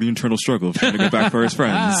deep, but like the internal struggle of trying to go back for his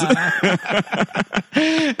friends.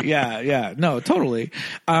 Yeah. No, totally.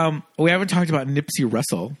 We haven't talked about Nipsey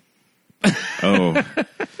Russell. Oh,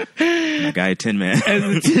 that guy, Tin Man.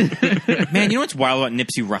 Man, you know what's wild about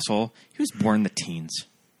Nipsey Russell? He was born in the teens.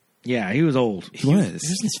 Yeah, he was old. He was in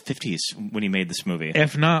his 50s when he made this movie.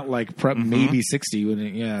 If not, like maybe 60 when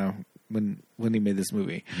he made this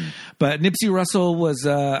movie. But Nipsey Russell was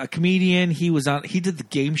a comedian. He did the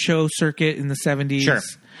game show circuit in the 70s. Sure.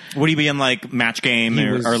 Would he be in like Match Game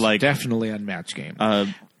or like definitely on Match Game?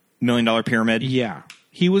 $1 Million Pyramid? Yeah.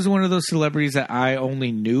 He was one of those celebrities that I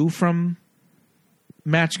only knew from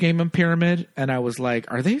Match Game and Pyramid, and I was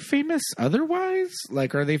like, are they famous otherwise?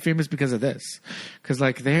 Like, are they famous because of this? Because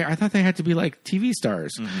like I thought they had to be like TV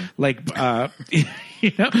stars. Like,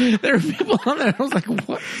 you know, there were people on there. I was like,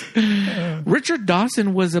 what? Richard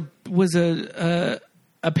Dawson was a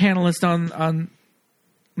panelist on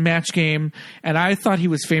Match Game, and I thought he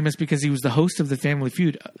was famous because he was the host of the Family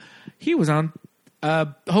Feud. He was on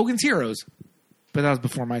Hogan's Heroes. But that was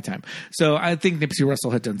before my time. So I think Nipsey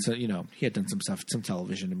Russell had done he had done some stuff, some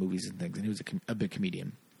television and movies and things, and he was a big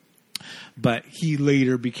comedian. But he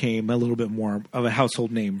later became a little bit more of a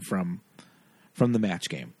household name from the Match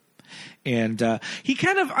Game. And he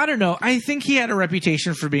kind of, I don't know, I think he had a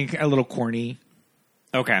reputation for being a little corny.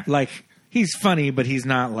 Okay. Like, he's funny, but he's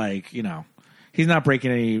not like, you know, he's not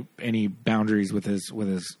breaking any boundaries with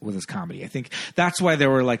his comedy. I think that's why there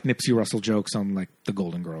were like Nipsey Russell jokes on like the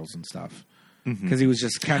Golden Girls and stuff. Because he was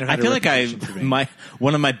just kind of. I feel like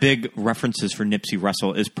one of my big references for Nipsey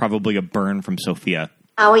Russell is probably a burn from Sophia.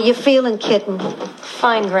 How are you feeling, kitten?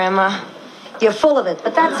 Fine, Grandma. You're full of it,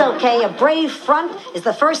 but that's okay. A brave front is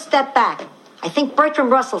the first step back. I think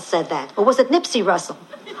Bertrand Russell said that. Or was it Nipsey Russell?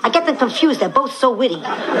 I get them confused. They're both so witty.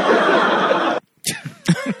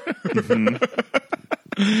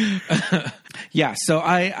 Yeah, so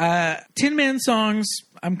I Tin Man songs,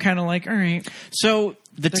 I'm kind of like, all right. So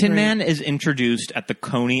the Tin Man is introduced at the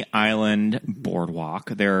Coney Island Boardwalk.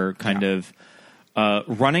 They're kind of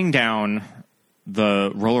running down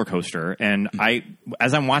the roller coaster, and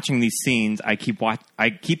as I'm watching these scenes, I keep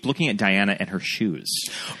looking at Diana and her shoes.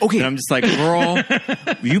 Okay, and I'm just like, girl,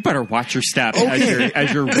 you better watch your steps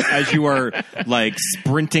as you are like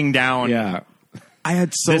sprinting down. Yeah, I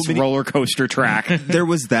had this roller coaster track. There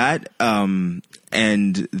was that, and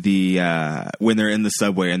the when they're in the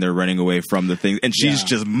subway and they're running away from the thing, and she's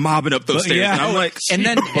just mobbing up those stairs. Yeah. And I'm like,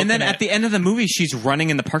 and then at the end of the movie, she's running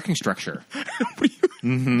in the parking structure.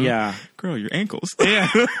 Yeah, girl, your ankles. Yeah.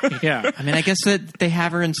 I mean, I guess that they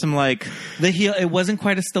have her in some like the heel. It wasn't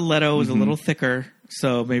quite a stiletto; it was a little thicker.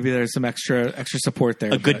 So maybe there's some extra support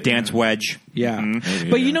there. A good dance wedge. Yeah,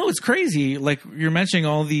 but you know, it's crazy. Like you're mentioning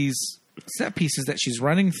all these set pieces that she's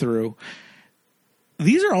running through.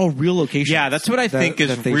 These are all real locations. Yeah, that's what I think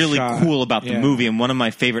is really cool about the movie, and one of my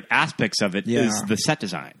favorite aspects of it is the set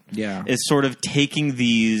design. Yeah, is sort of taking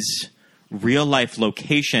these real life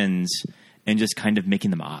locations and just kind of making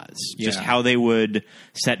them Oz. Just how they would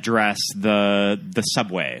set dress the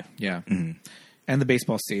subway. Yeah. Mm-hmm. And the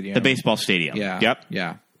baseball stadium. The baseball stadium. Yeah. Yep.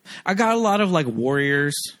 Yeah. I got a lot of like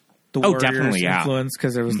Warriors. The Warriors definitely, influence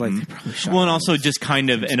because it was like they probably shot. Well, and also just kind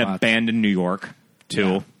of an abandoned New York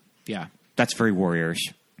too. Yeah. That's very Warriors.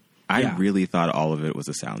 I really thought all of it was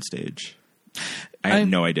a soundstage. I had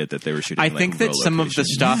no idea that they were shooting. I think that some of the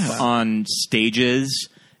stuff on stages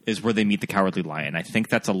is where they meet the Cowardly Lion. I think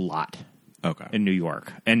that's a lot. Okay. In New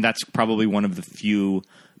York. And that's probably one of the few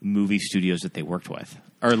movie studios that they worked with.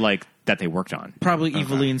 Or like that they worked on. Probably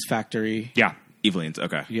Eveline's factory. Yeah. Eveline's,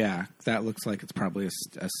 okay. Yeah. That looks like it's probably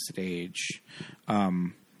a stage.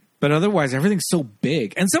 But otherwise, everything's so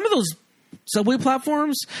big. And some of those subway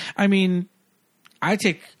platforms, I mean, I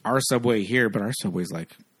take our subway here, but our subway's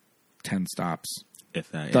like 10 stops. If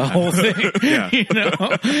that, the whole thing. You know?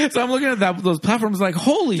 So I'm looking at those platforms like,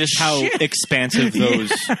 holy just shit. How expansive those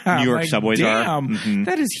New York subways are. Mm-hmm.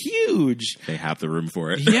 That is huge. They have the room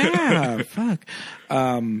for it. Yeah, fuck.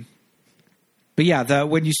 But yeah,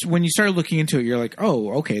 when you start looking into it, you're like,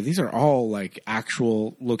 oh, okay, these are all like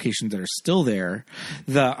actual locations that are still there.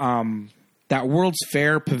 The that World's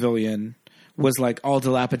Fair pavilion was like all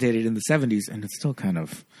dilapidated in the 70s, and it's still kind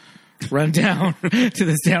of run down to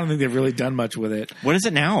this day. I don't think they've really done much with it. What is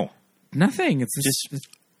it now? Nothing. It's just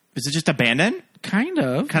is it just abandoned? Kind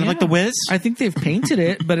of like the Wiz? I think they've painted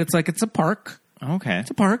it, but it's like it's a park. Okay, it's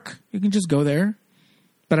a park. You can just go there.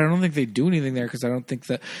 But I don't think they do anything there because I don't think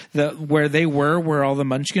that where they were, where all the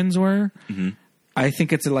Munchkins were, I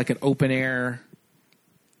think it's like an open air.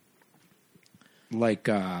 Like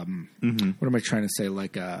what am I trying to say?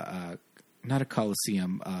 Like not a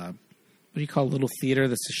coliseum. What do you call a little theater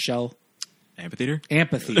that's a shell? Amphitheater?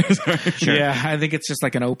 Sure. Yeah, I think it's just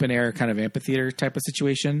like an open air kind of amphitheater type of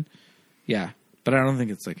situation. Yeah, but I don't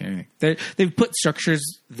think it's like anything. They've put structures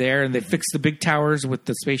there, and they fixed the big towers with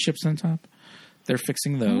the spaceships on top. They're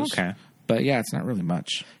fixing those. Oh, okay. But yeah, it's not really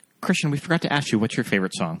much. Christian, we forgot to ask you, what's your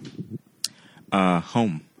favorite song?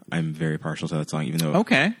 Home. I'm very partial to that song, even though...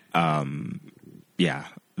 Okay. Yeah.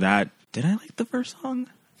 That... Did I like the first song?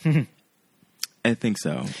 I think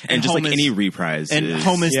so. And just like any reprise. And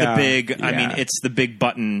Home is the big... I mean, it's the big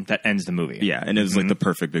button that ends the movie. Yeah, and it was like the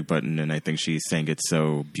perfect big button, and I think she sang it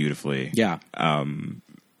so beautifully. Yeah. And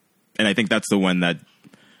I think that's the one that...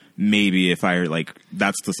 Maybe if I like,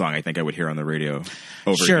 that's the song I think I would hear on the radio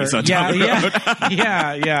over East on Top of the Road.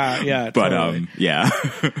 Yeah. But totally. yeah.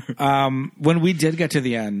 When we did get to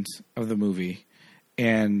the end of the movie,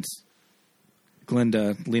 and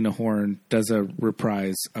Glinda, Lena Horne, does a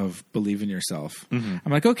reprise of "Believe in Yourself," I'm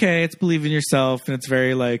like, okay, it's "Believe in Yourself," and it's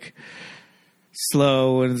very like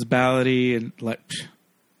slow and it's ballady, and like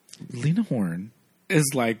Lena Horne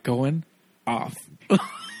is like going off.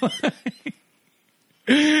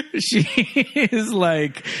 She is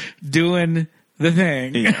like doing the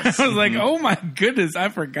thing. Yes. I was like, oh my goodness, I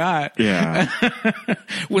forgot. Yeah.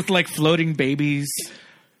 With like floating babies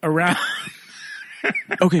around.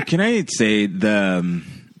 Okay, can I say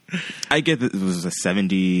I get that it was a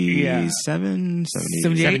 77,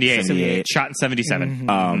 78. Shot in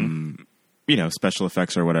 77. You know, special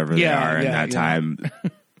effects or whatever they are in that time.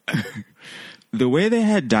 The way they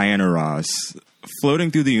had Diana Ross floating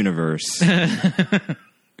through the universe,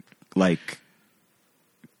 like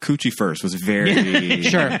coochie first, was very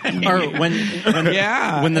sure. Or when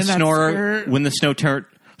the snow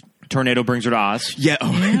tornado brings her to Oz. Yeah.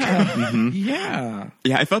 Oh my God. Yeah.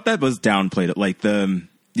 I felt that was downplayed. Like the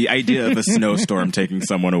idea of a snowstorm taking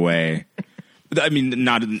someone away I mean,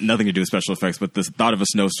 nothing to do with special effects, but the thought of a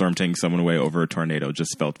snowstorm taking someone away over a tornado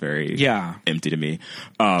just felt very empty to me.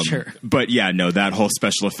 Sure. But yeah, no, that whole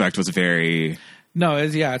special effect was very... No,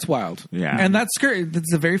 it's wild. Yeah. And that skirt,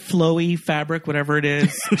 it's a very flowy fabric, whatever it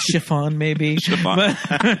is. Chiffon, maybe. Chiffon. But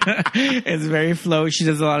it's very flowy. She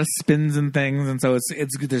does a lot of spins and things. And so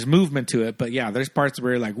it's there's movement to it. But yeah, there's parts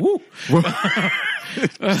where you're like, woo.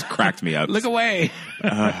 Just cracked me up. Look away.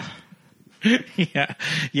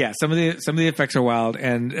 Yeah. Some of the effects are wild,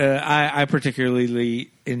 and I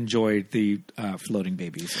particularly enjoyed the floating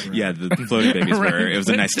babies. Yeah, the floating babies were. It was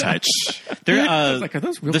a nice touch. There, are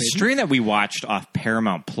those real the babies? stream that we watched off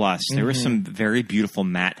Paramount Plus, there was some very beautiful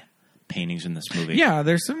matte paintings in this movie. Yeah,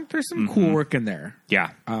 there's some cool work in there. Yeah.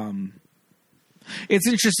 It's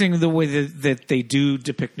interesting the way that they do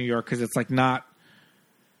depict New York, because it's like not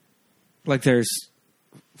like there's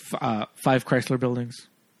 5 Chrysler buildings.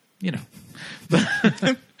 You know, but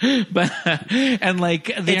and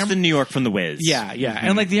like it's the New York from the Wiz. Yeah,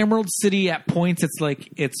 and like the Emerald City at points, it's like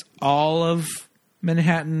it's all of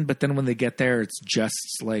Manhattan, but then when they get there, it's just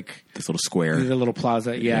like this little square, the little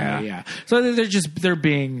plaza. Yeah. So they're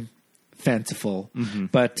being fanciful,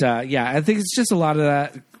 but I think it's just a lot of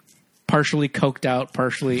that. Partially coked out,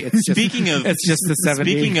 partially it's just it's just the 70s.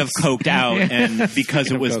 Speaking of coked out, and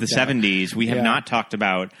because it was the 70s, we have not talked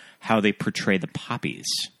about how they portray the poppies.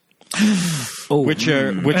 Which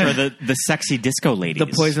are the sexy disco ladies, the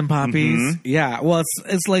Poison Poppies. Yeah, well,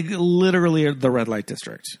 it's like literally the red light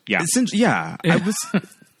district. Yeah, I was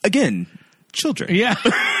again children. Yeah,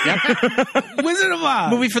 Wizard of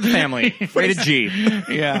Oz movie for the family, rated G.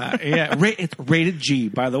 Yeah. It's rated G,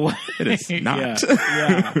 by the way. It is not.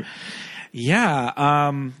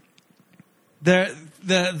 Yeah.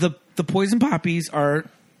 The Poison Poppies are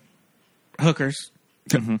hookers,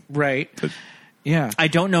 right? Yeah. I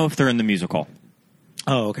don't know if they're in the musical.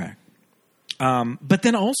 Oh, okay. But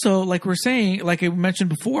then also, like we're saying, like I mentioned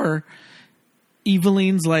before,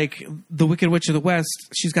 Eveline's like the Wicked Witch of the West.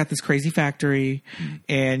 She's got this crazy factory,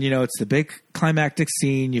 and it's the big climactic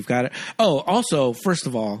scene. You've got it. Oh, also, first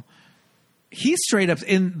of all, he's straight up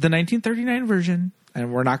in the 1939 version,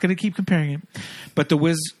 and we're not going to keep comparing it. But the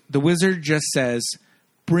wizard just says,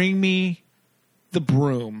 "Bring me the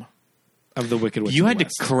broom of the Wicked Witch." You of had the to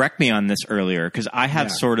West. correct me on this earlier because I have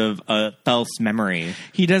sort of a false memory.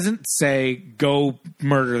 He doesn't say, "Go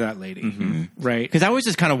murder that lady," right? Because I was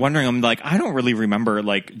just kind of wondering. I'm like, I don't really remember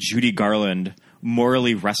like Judy Garland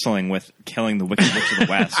morally wrestling with killing the Wicked Witch of the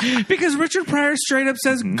West. Because Richard Pryor straight up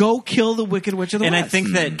says, "Go kill the Wicked Witch of the and West." I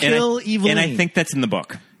think that kill Eveline. and I think that's in the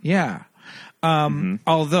book. Yeah.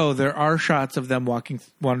 Although there are shots of them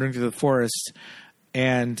wandering through the forest,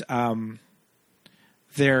 and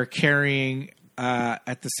they're carrying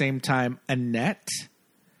at the same time a net,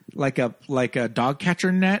 like a dog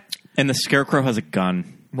catcher net, and the Scarecrow has a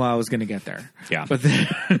gun. Well, I was going to get there. Yeah, but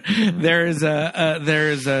there is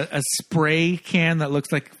a spray can that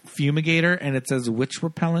looks like fumigator, and it says witch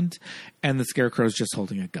repellent, and the Scarecrow's just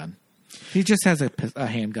holding a gun. He just has a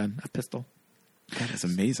handgun, a pistol. That is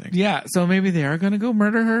amazing. Yeah, so maybe they are going to go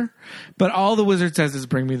murder her, but all the wizard says is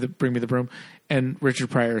bring me the broom, and Richard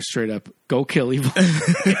Pryor is straight up, "Go kill evil,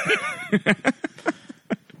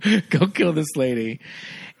 go kill this lady."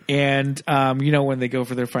 And when they go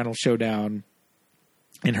for their final showdown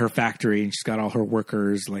in her factory, and she's got all her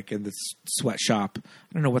workers like in this sweatshop.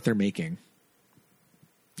 I don't know what they're making.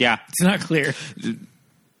 Yeah, it's not clear.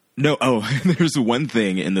 No, there's one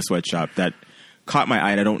thing in the sweatshop that caught my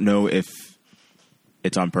eye, and I don't know if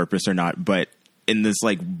it's on purpose or not, but in this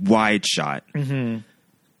like wide shot, and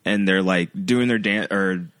they're like doing their dance,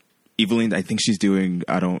 or Eveline, I think she's doing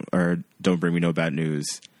Don't Bring Me No Bad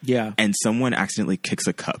News. Yeah, and someone accidentally kicks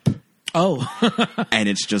a cup. Oh, and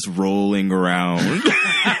it's just rolling around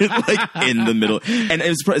like in the middle, and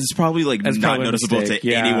it's probably like That's not probably noticeable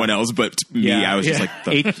to anyone else, but to me, I was just like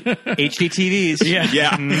HDTVs.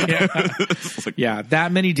 Yeah,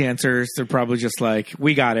 that many dancers. They're probably just like,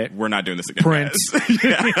 we got it. We're not doing this again. Prince.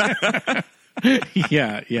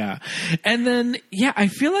 Yeah. And then, I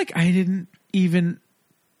feel like I didn't even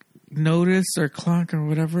notice or clock or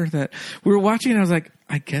whatever that we were watching, and I was like,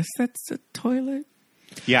 I guess that's a toilet.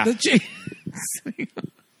 Yeah.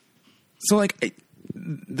 So like,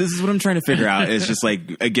 this is what I'm trying to figure out. It's just like,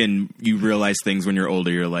 again, you realize things when you're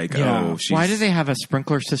older. You're like, why do they have a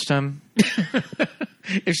sprinkler system?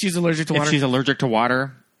 If she's allergic to water. If she's allergic to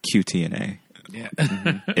water. QTNA. Yeah.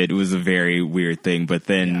 It was a very weird thing. But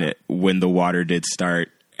then when the water did start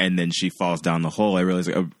and then she falls down the hole, I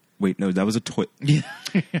realized, wait, no, that was a toy.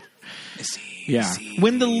 Yeah.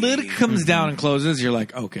 When the lid comes down and closes, you're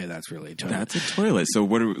like, okay, that's really a toilet. That's a toilet. So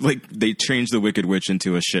what? They changed the Wicked Witch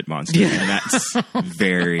into a shit monster, and that's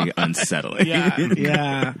very unsettling.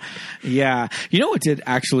 Yeah. You know what did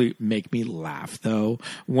actually make me laugh though?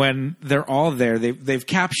 When they're all there, they've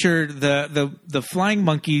captured the flying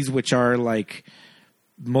monkeys, which are like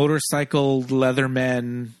motorcycle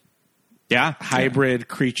leathermen, hybrid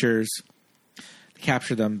creatures.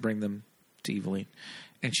 Capture them, bring them to Eveline.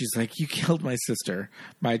 And she's like, you killed my sister,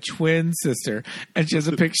 my twin sister. And she has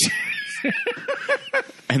a picture.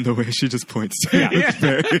 And the way she just points to it.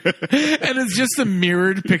 And it's just a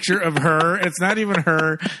mirrored picture of her. It's not even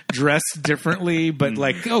her dressed differently, but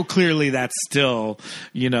like, oh, clearly that's still,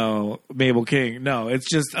 Mabel King. No, it's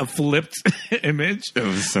just a flipped image. It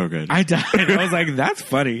was so good. I died. I was like, that's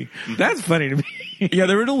funny. That's funny to me. Yeah,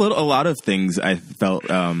 there were a lot of things I felt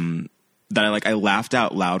that I laughed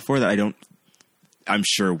out loud for that I'm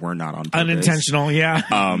sure we're not on purpose. Unintentional, yeah.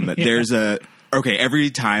 There's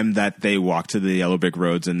every time that they walk to the yellow brick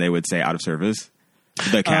roads and they would say out of service,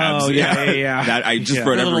 the cabs. Oh, yeah. That I just,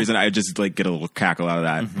 for whatever reason, I just like get a little cackle out of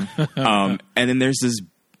that. And then there's this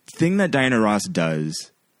thing that Diana Ross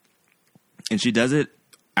does, and she does it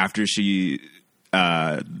after the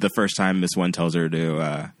first time Miss One tells her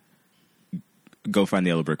to go find the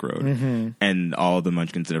yellow brick road, and all the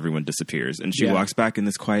munchkins and everyone disappears, and she walks back in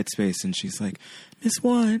this quiet space, and she's like, Miss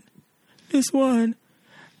One.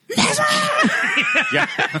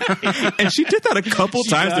 And she did that a couple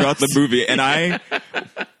times throughout the movie, and I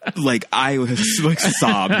was like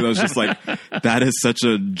sobbed. I was just like, that is such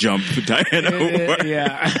a jump, Diana. Like,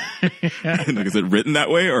 is it written that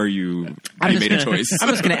way, or you made a choice? I'm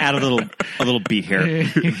just going to add a little beat here.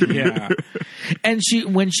 Yeah. And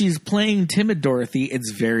when she's playing timid Dorothy,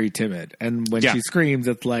 it's very timid, and when she screams,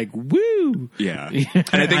 it's like woo. Yeah. And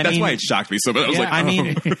I think that's why it shocked me so much. I was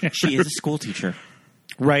like, she is a school teacher.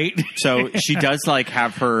 Right. So she does like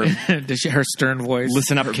have her her stern voice.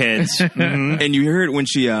 Listen up, kids. Mm-hmm. And you hear it when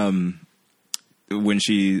she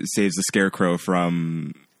saves the scarecrow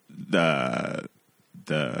from the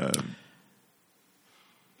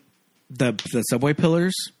subway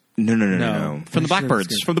pillars. No. From the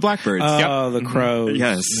Blackbirds. From the Blackbirds. Oh, the crows.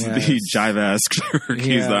 Yes. The jive-ass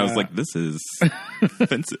turkeys. I was like, this is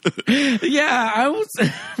offensive. Yeah,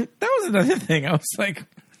 that was another thing. I was like,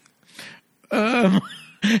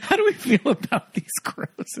 how do we feel about these crows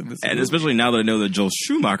in this movie? And especially now that I know that Joel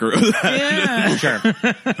Schumacher wrote that. Yeah.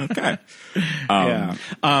 Okay.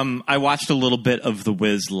 I watched a little bit of The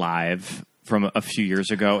Wiz Live from a few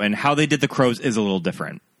years ago, and how they did the crows is a little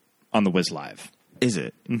different on The Wiz Live. Is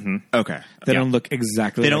it? Mm-hmm. Okay. They don't look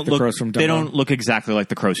exactly like the crows from Dumbo. They don't look exactly like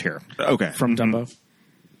the crows here. Okay. From Dumbo?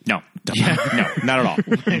 No. No, not at all.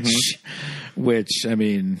 Which, I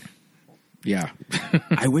mean... Yeah.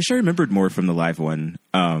 I wish I remembered more from the live one.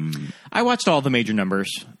 I watched all the major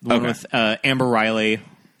numbers. The one with Amber Riley.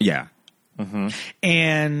 Yeah. Mm-hmm.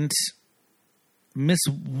 And Miss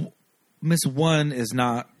One is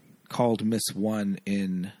not called Miss One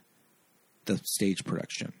in the stage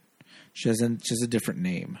production. She has a different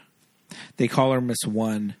name. They call her Miss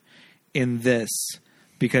One in this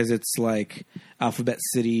because it's like Alphabet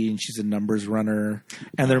City and she's a numbers runner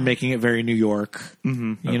and they're making it very New York,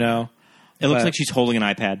 you know? It looks like she's holding an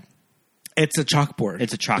iPad. It's a chalkboard.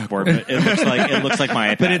 It's a chalkboard, but it looks like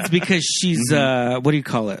my iPad. But it's because she's what do you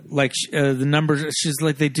call it? Like the numbers. She's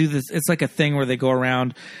like they do this. It's like a thing where they go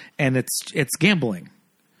around, and it's gambling,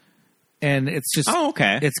 and it's just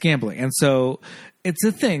it's gambling, and so it's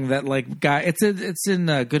a thing that like it's in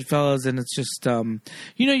Goodfellas, and it's just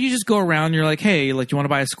you just go around. You're like, hey, like you want to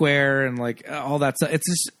buy a square, and like all that stuff. It's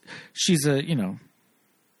just she's a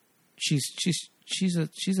she's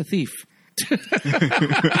a thief.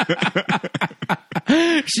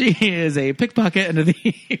 She is a pickpocket and a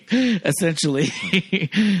thief, essentially.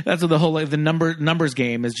 That's what the whole the numbers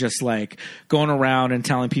game is, just like going around and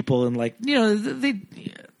telling people, and like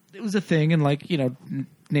it was a thing in like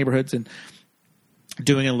neighborhoods and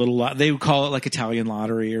doing a little lot. They would call it like Italian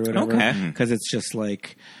lottery or whatever, because it's just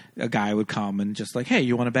like a guy would come and just like, hey,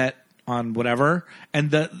 you want to bet on whatever,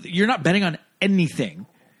 and you're not betting on anything.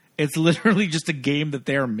 It's literally just a game that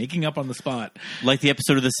they are making up on the spot. Like the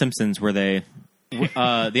episode of The Simpsons where the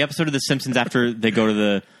episode of The Simpsons after they go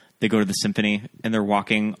to the symphony and they're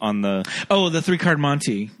walking on the 3-card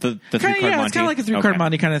Monty. The 3-card Monty. Yeah, it's kind of like a 3-card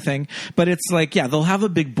Monty kind of thing. But it's like, they'll have a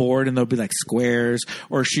big board and there'll be like squares,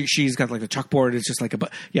 or she's got like a chalkboard. It's just like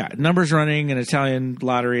numbers running, an Italian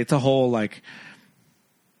lottery. It's a whole like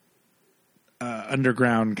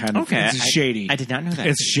underground kind of. Okay, It's shady. I did not know that.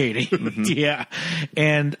 It's shady. Yeah,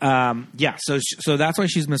 and so that's why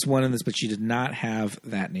she's Miss One in this, but she did not have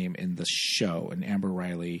that name in the show. And Amber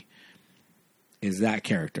Riley is that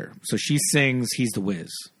character. So she sings "He's the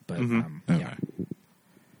Wiz," but yeah.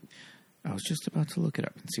 I was just about to look it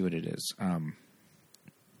up and see what it is.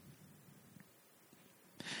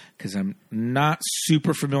 Because I'm not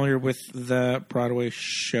super familiar with the Broadway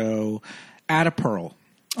show. Ada Pearl.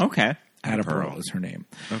 Okay. Ada Pearl is her name.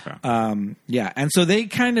 Okay. Yeah, and so they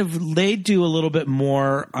do a little bit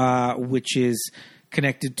more, which is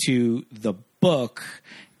connected to the book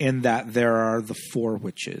in that there are the 4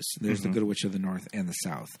 witches. There's the Good Witch of the North and the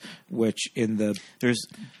South, which there's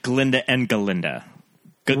Glinda and Galinda.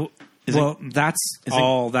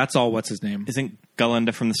 That's all. What's his name? Isn't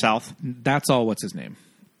Galinda from the South? That's all. What's his name?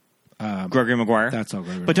 Gregory Maguire. That's all.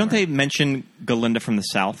 Gregory. But don't they mention Galinda from the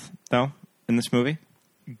South though in this movie?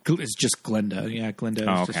 It's just Glinda. Yeah, Glinda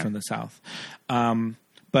is just from the South.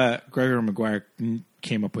 But Gregory Maguire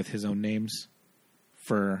came up with his own names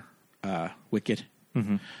for Wicked.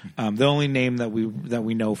 Mm-hmm. The only name that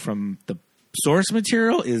we know from the source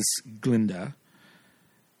material is Glinda,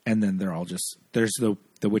 and then they're all just there's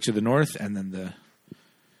the Witch of the North, and then the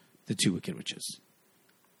 2 Wicked Witches.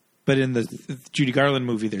 But in the Judy Garland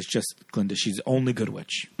movie, there's just Glinda. She's the only good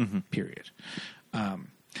witch. Period.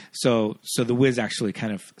 So the Wiz actually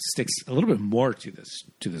kind of sticks a little bit more to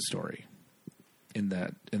the story in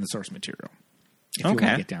the source material. If you want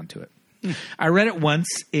to get down to it. I read it once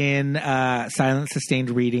in silent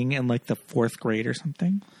sustained reading in like the 4th grade or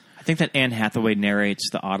something. I think that Anne Hathaway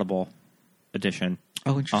narrates the Audible edition.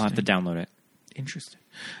 Oh, interesting. I'll have to download it. Interesting.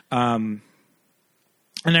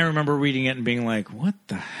 And I remember reading it and being like, what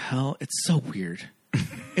the hell? It's so weird.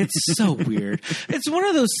 It's so weird. It's one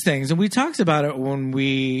of those things, and we talked about it when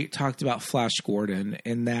we talked about Flash Gordon,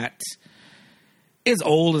 in that it's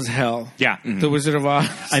old as hell. Yeah. The Wizard of Oz.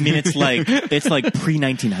 I mean, it's like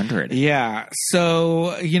pre-1900. Yeah.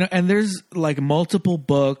 So, and there's like multiple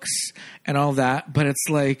books and all that, but it's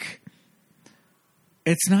like,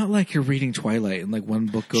 it's not like you're reading Twilight and like one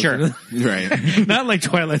book goes right. Not like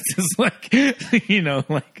Twilight's just like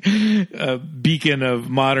like a beacon of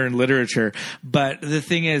modern literature. But the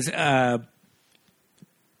thing is,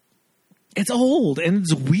 it's old and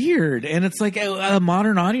it's weird, and it's like a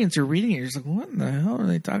modern audience are reading it. You're just like, what in the hell are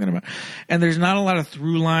they talking about? And there's not a lot of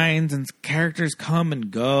through lines, and characters come and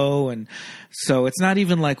go, and so it's not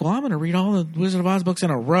even like, well, I'm going to read all the Wizard of Oz books in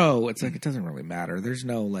a row. It's like, it doesn't really matter. There's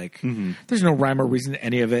no there's no rhyme or reason to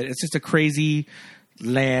any of it. It's just a crazy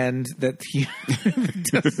land that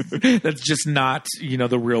that's just not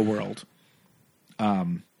the real world.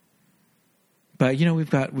 But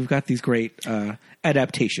we've got these great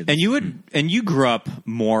adaptations. And you grew up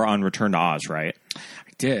more on Return to Oz, right? I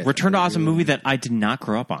did. Return to Oz, a movie that I did not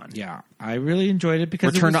grow up on. Yeah, I really enjoyed it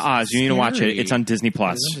because Return to Oz. You need to watch it. It's on Disney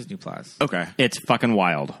Plus. It's on Disney Plus. Okay, it's fucking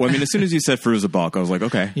wild. Well, I mean, as soon as you said Fairuza Balk, I was like,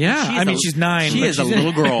 okay, yeah. She's 9. She is a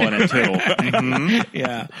little girl in it too. Mm-hmm.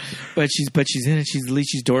 Yeah, but she's in it.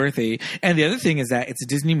 She's Dorothy. And the other thing is that it's a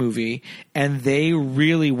Disney movie, and they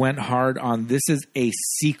really went hard on this is a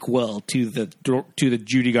sequel to the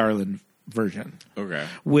Judy Garland version. Okay,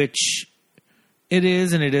 which it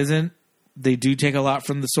is and it isn't. They do take a lot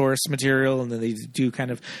from the source material, and then they do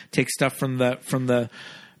kind of take stuff from the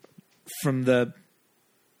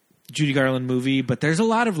Judy Garland movie. But there's a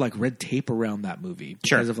lot of like red tape around that movie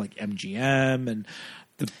because of like MGM and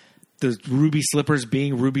the ruby slippers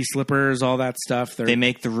being ruby slippers, all that stuff. They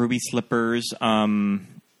make the ruby slippers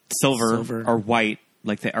silver or white,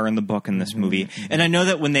 like they are in the book in this movie. And I know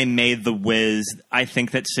that when they made The Wiz, I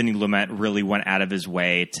think that Sidney Lumet really went out of his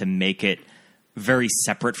way to make it very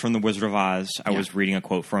separate from The Wizard of Oz. I was reading a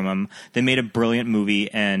quote from him. They made a brilliant movie,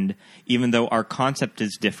 and even though our concept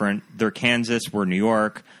is different, they're Kansas, we're New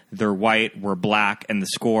York, they're white, we're black, and the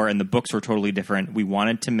score and the books were totally different. We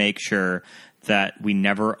wanted to make sure that we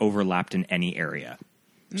never overlapped in any area.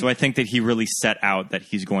 So I think that he really set out that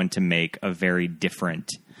he's going to make a very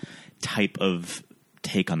different type of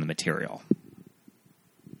take on the material.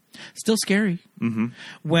 Still scary. Mm-hmm.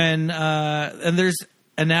 When and there's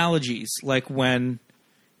analogies, like when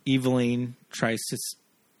Eveline tries to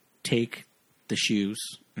take the shoes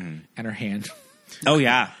and her hand oh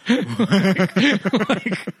yeah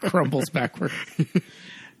like crumbles backward.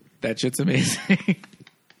 That shit's amazing.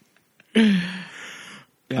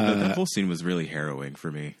 That whole scene was really harrowing for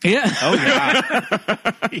me. Yeah. Oh yeah.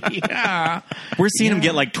 Yeah. We're seeing him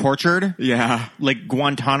get like tortured. Yeah. Like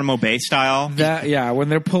Guantanamo Bay style. When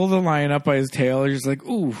they pull the lion up by his tail, you're just like,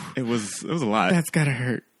 ooh. It was a lot. That's gotta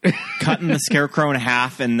hurt. Cutting the scarecrow in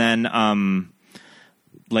half and then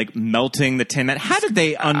like melting the Tin Man. How did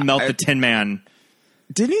they unmelt the Tin Man?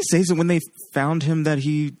 Didn't he say so when they found him that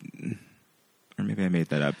he, or maybe I made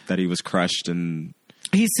that up, that he was crushed and...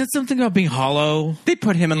 He said something about being hollow. They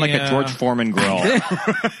put him in like a George Foreman grill.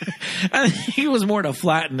 I think it was more to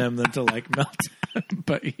flatten him than to like melt him.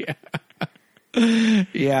 But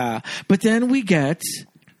yeah. But then we get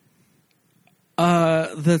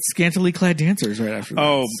the scantily clad dancers right after that.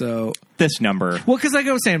 Oh, so this number. Well, because like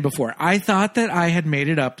I was saying before, I thought that I had made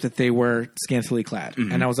it up that they were scantily clad.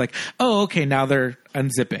 Mm-hmm. And I was like, oh, okay, now they're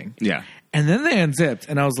unzipping. Yeah. And then they unzipped,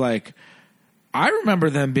 and I was like, I remember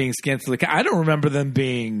them being scantily clad. I don't remember them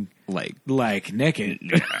being like naked.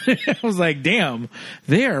 I was like, damn,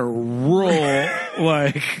 they're real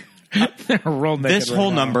like they're real naked. This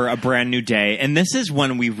whole number, A Brand New Day, and this is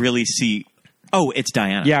when we really see. Oh, it's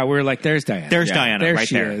Diana. Yeah, we're like, there's Diana. There's Diana, there right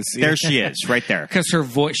she there. Is. There she is, right there. Because her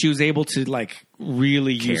voice, she was able to like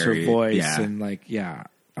really use her voice, yeah. and like,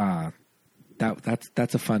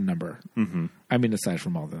 that's a fun number. Mm-hmm. I mean, aside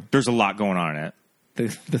from all the there's a lot going on in it. A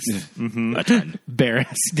ton. Bare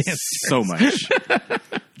ass dancers. So much.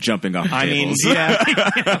 Jumping off tables.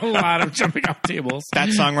 A lot of jumping off tables. That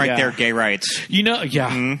song right there, gay rights. You know,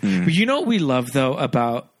 Mm-hmm. But you know what we love though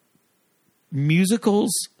about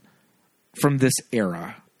musicals from this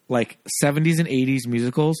era, like 70s and 80s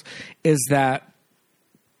musicals, is that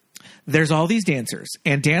there's all these dancers,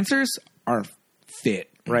 and dancers are fit,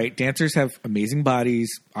 right? Dancers have amazing bodies,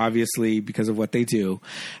 obviously, because of what they do.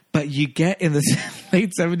 But you get in the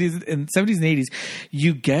late 70s and 80s,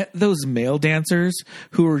 you get those male dancers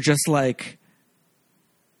who are just like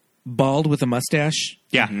bald with a mustache.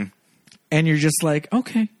 Yeah. Mm-hmm. And you're just like,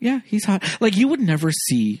 okay, yeah, he's hot. Like, you would never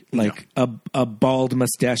see like a bald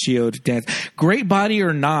mustachioed dance, great body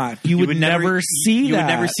or not. You would never see You that. would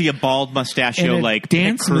never see a bald mustachio in a like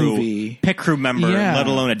dance pit crew member, Yeah. let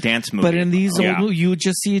alone a dance movie. But in these old movies, you would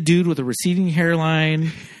just see a dude with a receding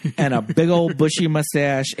hairline and a big old bushy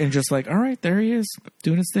mustache, and just like, all right, there he is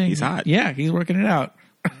doing his thing. He's hot. Yeah, he's working it out.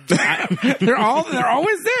 they're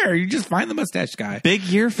always there. You just find the mustache guy. Big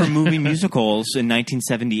year for movie musicals in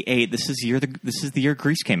 1978. This is the year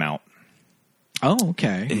Grease came out. Oh,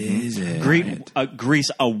 okay. Is it?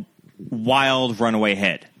 Grease, a wild runaway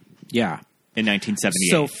hit Yeah. in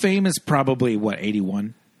 1978. So Fame is probably what,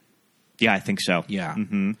 81? yeah, I think so. Yeah.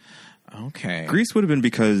 Mm-hmm. Okay. Grease would have been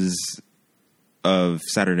because of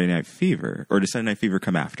Saturday Night Fever, or did Saturday Night Fever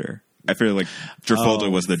come after? I feel like Travolta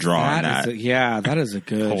was the draw on that. That is a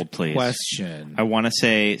good Hold, please. question. I want to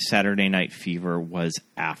say Saturday Night Fever was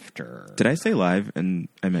after. Did I say live and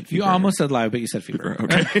I meant Fever? You almost said live, but you said Fever.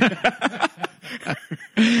 Okay.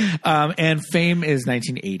 And Fame is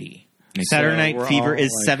 1980. Saturday So Night we're Fever all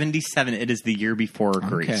is like- 77. It is the year before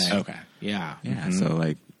Grease. Okay. Yeah. Yeah, so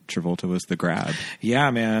like Travolta was the grab.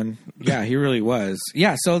 Yeah, man. Yeah, he really was.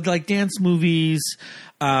 Yeah, so like dance movies,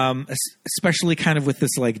 especially kind of with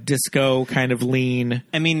this like disco kind of lean.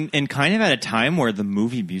 I mean, and kind of at a time where the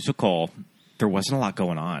movie musical, there wasn't a lot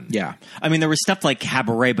going on. Yeah. I mean, there was stuff like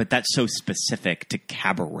Cabaret, but that's so specific to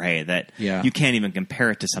Cabaret that you can't even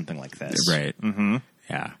compare it to something like this. Right. Mm-hmm.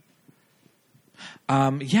 Yeah.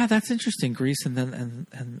 Yeah, that's interesting. Grease and then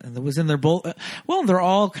and it was in their both. Well, they're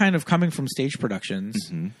all kind of coming from stage productions,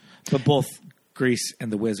 but both Grease and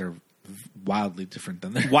The Wiz are wildly different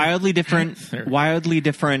than their Wildly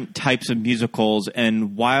different types of musicals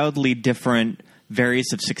and wildly different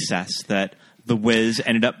areas of success that The Wiz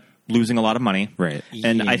ended up losing a lot of money. Right.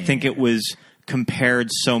 And I think it was compared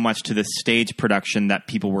so much to the stage production that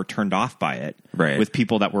people were turned off by it. Right. With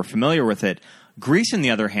people that were familiar with it. Grease, on the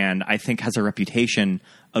other hand, I think has a reputation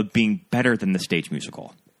of being better than the stage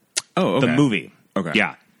musical. Oh, okay. The movie. Okay.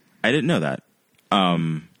 Yeah. I didn't know that.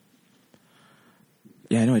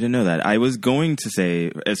 Yeah, no, I didn't know that. I was going to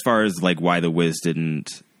say, as far as like why The Wiz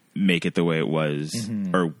didn't make it the way it was,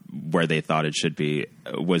 or where they thought it should be,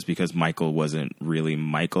 was because Michael wasn't really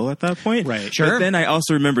Michael at that point. Right. Sure. But then I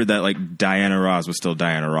also remembered that like Diana Ross was still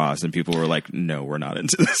Diana Ross, and people were like, "No, we're not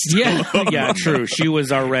into this." Yeah, true. She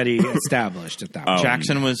was already established at that point.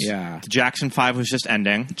 Jackson was. yeah. Jackson 5 was just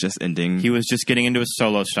ending. Just ending. He was just getting into his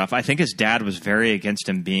solo stuff. I think his dad was very against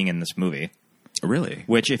him being in this movie. Really?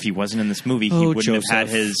 Which, if he wasn't in this movie, he Oh, wouldn't Joseph. have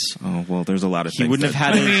had his. Oh well, there's a lot of. He things wouldn't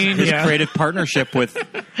have that- had his creative partnership with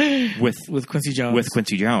Quincy Jones. with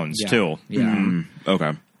Quincy Jones Yeah. too. Yeah.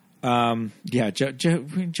 Okay. Yeah,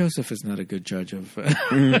 Joseph is not a good judge of.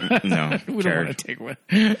 No. we don't cared. want to take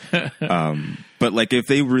one. But like, if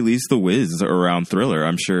they released The Wiz around Thriller,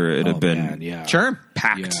 I'm sure it'd have been Man, yeah. Sure,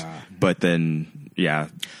 packed. Yeah. But then, yeah,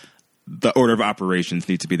 the order of operations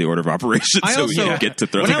need to be the order of operations so we can get to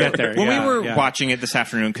Thriller. When we were watching it this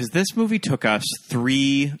afternoon, because this movie took us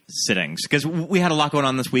 3 sittings, because we had a lot going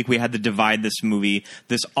on this week. We had to divide this movie,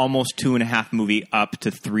 this almost 2.5 movie, up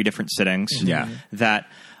to 3 different sittings. Yeah. That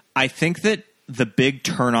I think that the big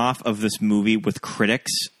turnoff of this movie with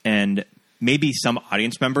critics and maybe some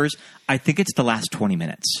audience members, I think it's the last 20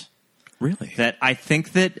 minutes. Really? That I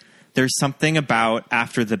think that there's something about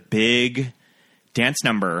after the big dance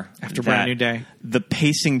number, after Brand New Day, the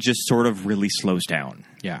pacing just sort of really slows down.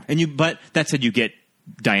 Yeah. But that said, you get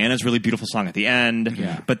Diana's really beautiful song at the end.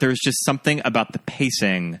 Yeah. But there's just something about the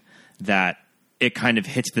pacing that it kind of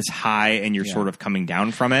hits this high and you're sort of coming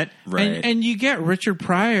down from it. Right. And you get Richard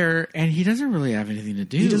Pryor, and he doesn't really have anything to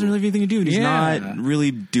do. He doesn't really have anything to do. And he's not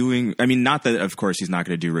really doing... I mean, not that, of course, he's not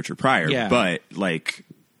going to do Richard Pryor, but, like...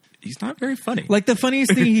 He's not very funny. Like, the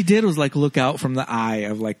funniest thing he did was, like, look out from the eye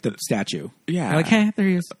of, like, the statue. Yeah. And like, hey, there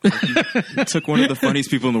he is. He took one of the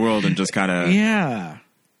funniest people in the world and just kind of... Yeah.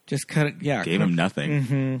 Just kind of, gave him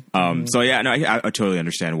nothing. So, yeah, no, I totally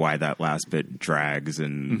understand why that last bit drags.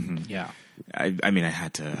 And yeah. I mean, I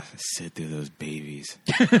had to sit through those babies.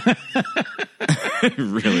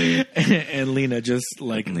 Really. And Lena just,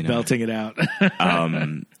 like, belting it out.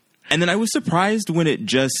 And then I was surprised when it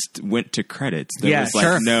just went to credits. There was like,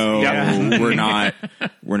 sure. no, we're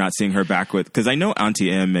not seeing her back with, because I know Auntie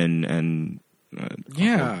M and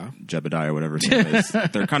Jebediah or whatever his name is.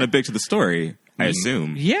 They're kind of big to the story, I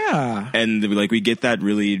assume. Yeah. And like we get that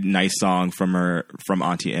really nice song from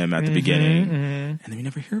Auntie M at the beginning, and then we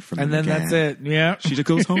never hear from her. And then again. that's it. Yeah. She just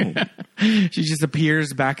goes home. She just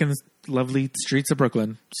appears back in the lovely streets of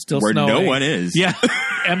Brooklyn, still where snowing. no one is. Yeah.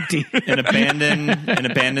 Empty. An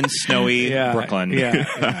abandoned snowy Brooklyn.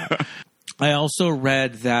 Yeah. I also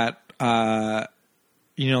read that,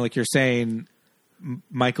 like you're saying,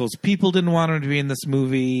 Michael's people didn't want him to be in this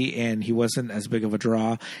movie, and he wasn't as big of a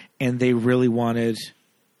draw, and they really wanted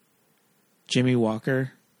Jimmy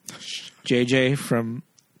Walker, JJ from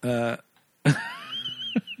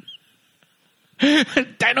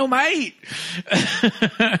Dynamite.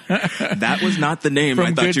 That was not the name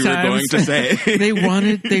I thought you were going to say. They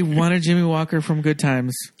wanted Jimmy Walker from Good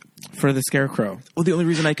Times for the Scarecrow. Well, the only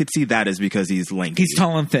reason I could see that is because he's lanky. He's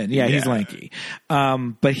tall and thin. Yeah. He's lanky.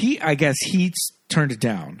 But I guess he turned it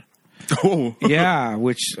down. Oh. Yeah,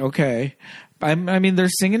 which, okay. I mean, they're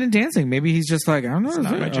singing and dancing. Maybe he's just like, I don't know. It's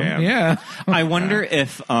not my jam. Yeah. I wonder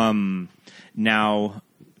if now,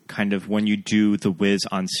 kind of when you do The Wiz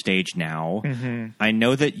on stage now, I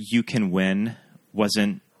know that You Can Win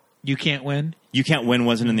wasn't... You Can't Win? You Can't Win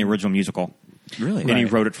wasn't in the original musical. Really? And he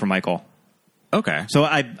wrote it for Michael. Okay. So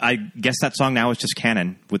I guess that song now is just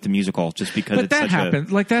canon with the musical, just because but it's that happens.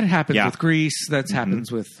 That happens with Grease. That happens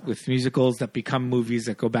with musicals that become movies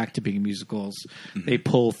that go back to being musicals. They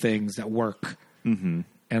pull things that work and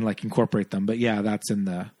like incorporate them. But yeah, that's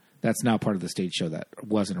now part of the stage show that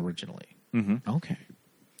wasn't originally. Okay.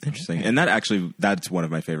 Interesting. Okay. And that's one of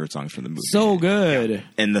my favorite songs from the movie. So good. Yeah.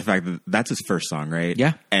 And the fact that that's his first song, right?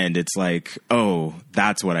 Yeah. And it's like, oh,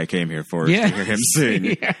 that's what I came here for, is to hear him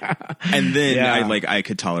sing. And then I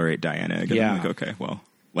could tolerate Diana again. I'm like, okay, well,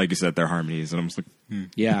 like you said, they're harmonies. And I'm just like,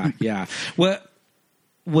 Yeah. What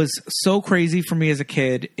was so crazy for me as a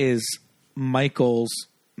kid is Michael's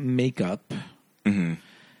makeup.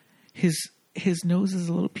 His nose is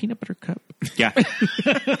a little peanut butter cup. Yeah.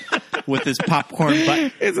 With his popcorn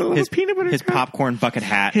bucket. It's a little peanut butter his cup. Popcorn bucket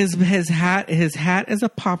hat. His hat is a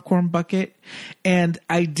popcorn bucket. And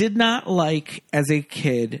I did not like as a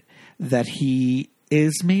kid that he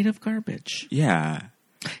is made of garbage. Yeah.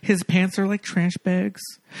 His pants are like trash bags.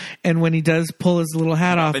 And when he does pull his little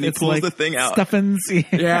hat off, and he it's pulls like the thing out. Stuffins.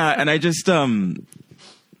 Yeah. And I just,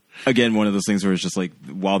 again, one of those things where it's just like,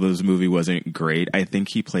 while this movie wasn't great, I think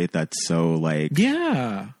he played that so like...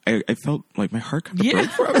 Yeah. I felt like my heart kind of broke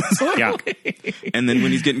from it. Yeah. And then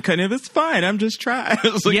when he's getting kind of, it's fine, I'm just trying. I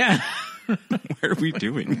was like, yeah. What are we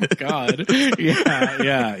doing? God.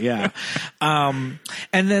 Yeah. And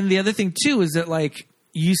then the other thing, too, is that, like,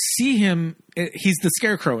 you see him... He's the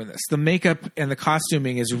Scarecrow in this. The makeup and the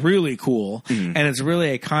costuming is really cool, and it's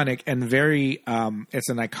really iconic and very. It's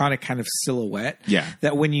an iconic kind of silhouette. Yeah.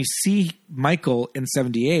 That when you see Michael in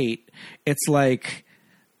 '78, it's like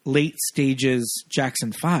late stages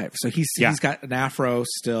Jackson 5. So he's got an afro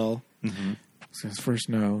still. It's his first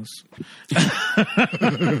nose, but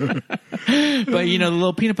the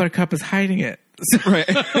little peanut butter cup is hiding it. Right.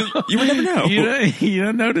 You would never know. You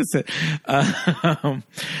don't notice it.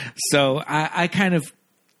 So I kind of,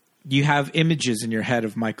 you have images in your head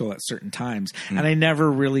of Michael at certain times, and I never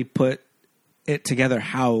really put it together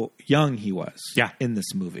how young he was in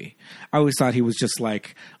this movie. I always thought he was just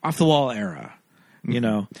like off the wall era. You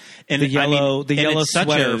know, and the yellow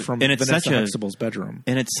sweater from and it's Vanessa Huxtable's bedroom.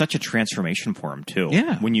 And it's such a transformation for him, too.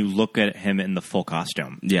 Yeah. When you look at him in the full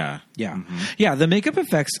costume. Yeah. Yeah. Yeah, the makeup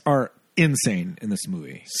effects are insane in this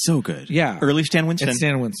movie. So good. Yeah. Early Stan Winston. It's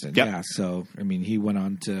Stan Winston, Yep. yeah. So, I mean, he went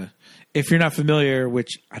on to... If you're not familiar,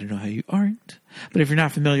 which I don't know how you aren't, but if you're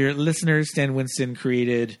not familiar, listeners, Stan Winston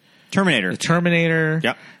created... Terminator. The Terminator.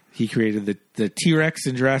 Yep. He created the T-Rex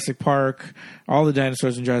in Jurassic Park, all the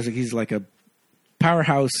dinosaurs in Jurassic. He's like a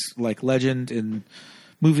powerhouse, like legend in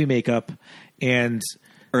movie makeup, and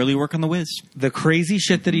early work on The Wiz. The crazy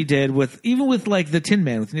shit that he did with even with like the Tin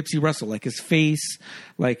Man with Nipsey Russell, like his face,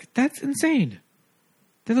 like that's insane.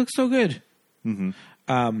 They look so good. But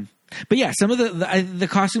yeah, some of the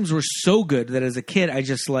costumes were so good that as a kid, I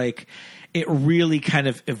just like it really kind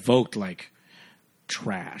of evoked like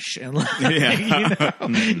trash and like,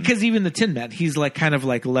 because even the Tin Man, he's like kind of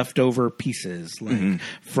like leftover pieces like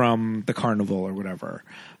from the carnival or whatever.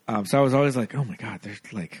 So I was always like, oh my God, there's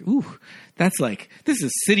like, ooh, that's like, this is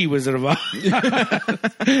City Wizard of Oz.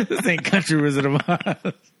 This ain't Country Wizard of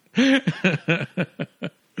Oz.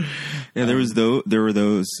 Yeah, there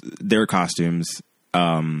were their costumes.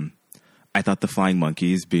 I thought the flying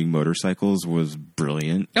monkeys being motorcycles was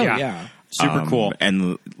brilliant. Oh yeah. Super cool.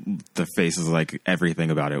 And the faces, like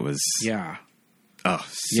everything about it was so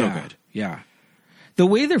good. Yeah. The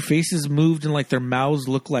way their faces moved and like their mouths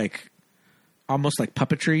looked like almost like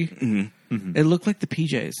puppetry. It looked like the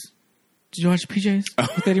PJs. Did you watch PJs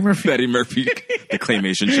with Eddie Murphy? Eddie Murphy, the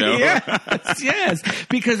claymation show. Yes,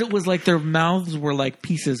 because it was like their mouths were like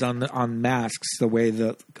pieces on masks. The way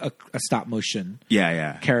a stop motion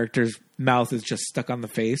character's mouth is just stuck on the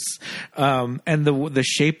face, and the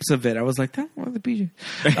shapes of it. I was like, what are the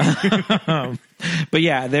PJs? But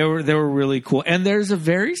yeah, they were really cool. And there's a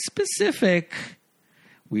very specific.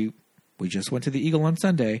 We just went to the Eagle on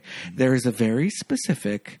Sunday. There is a very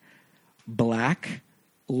specific black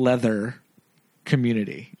leather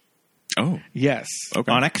community. Oh. Yes.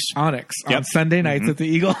 Okay. Onyx on Sunday nights at the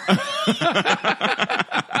Eagle.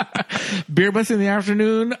 Beer bus in the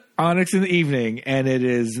afternoon, Onyx in the evening, and it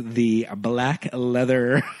is the black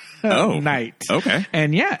leather night. Okay.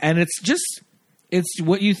 And and it's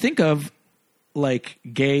what you think of like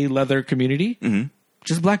gay leather community.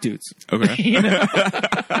 Just black dudes. Okay. You know?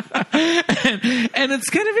 and it's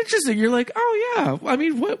kind of interesting. You're like, oh yeah. I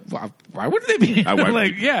mean, why wouldn't they be?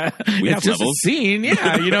 Like, yeah, we it's have just levels. a scene.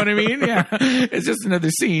 Yeah, you know what I mean? Yeah, it's just another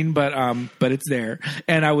scene, but it's there.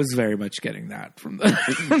 And I was very much getting that from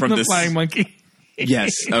the flying monkey.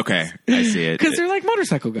 Yes. Okay. I see it. Because they're like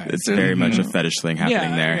motorcycle guys. It's very much a fetish thing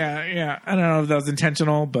happening there. Yeah. I don't know if that was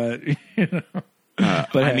intentional, but you know.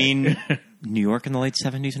 But I mean, New York in the late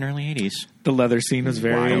 70s and early 80s. The leather scene was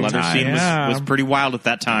very wild. The leather scene was pretty wild at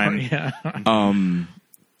that time. Yeah.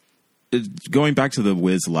 Going back to the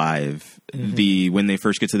Wiz Live, when they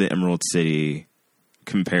first get to the Emerald City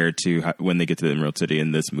compared to when they get to the Emerald City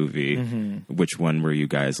in this movie, which one were you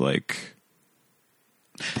guys like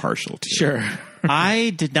partial to? Sure.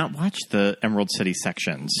 I did not watch the Emerald City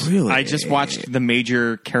sections. Really? I just watched the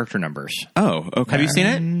major character numbers. Oh, okay. Have you seen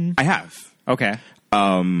it? I have. Okay.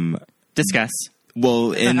 Discuss.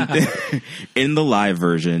 Well, in the live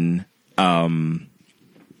version, like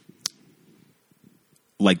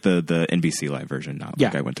the NBC live version, not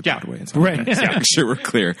like I went to Broadway and stuff. Right. So make sure we're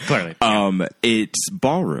clear. Clearly. It's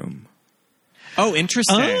ballroom. Oh,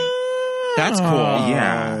 interesting. That's cool.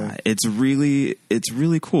 Yeah, it's really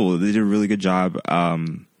cool. They did a really good job. I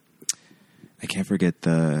forget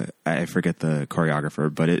the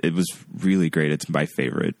choreographer, but it was really great. It's my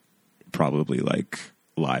favorite, probably like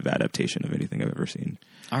live adaptation of anything I've ever seen.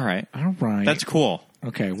 All right. That's cool.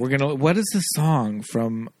 Okay, what is the song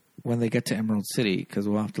from when they get to Emerald City? Because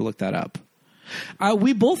we'll have to look that up. I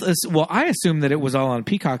assumed that it was all on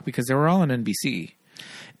Peacock because they were all on NBC.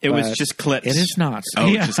 It was just clips. It is not.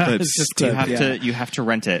 Oh, just clips. It's just clips. You have to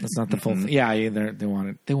rent it. It's not the full thing. Yeah, they want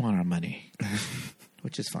it. They want our money,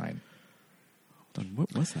 which is fine.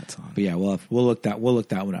 What was that song? But yeah, we'll look that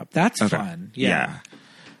one up. That's fun. Yeah,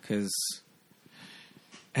 because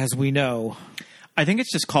as we know, I think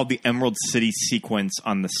it's just called the Emerald City sequence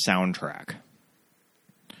on the soundtrack.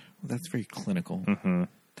 That's very clinical.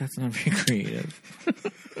 That's not very creative.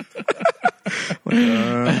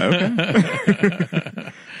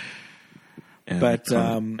 Okay. But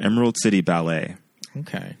Emerald City Ballet.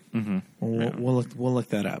 Okay. We'll look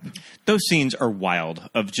that up. Those scenes are wild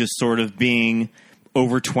of just sort of being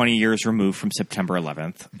over 20 years removed from September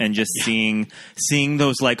 11th, and just seeing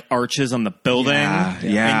those like arches on the building,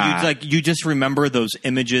 and you just remember those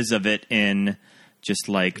images of it in just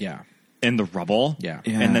like in the rubble,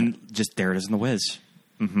 and then just there it is in The Wiz.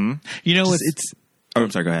 Mm-hmm. You know, it's. Oh,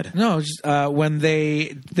 I'm sorry. Go ahead. No, just, when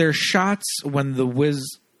their shots when the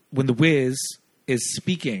Wiz is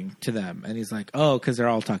speaking to them, and he's like, oh, because they're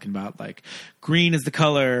all talking about like green is the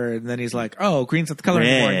color, and then he's like, oh, green's not the color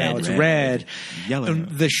anymore, now it's red. Yellow. And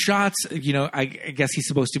the shots, you know, I guess he's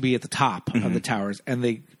supposed to be at the top of the towers, and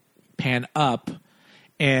they pan up,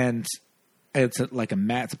 and it's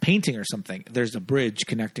it's a painting or something. There's a bridge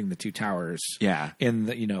connecting the two towers. In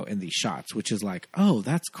these shots, which is like, oh,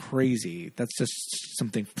 that's crazy. That's just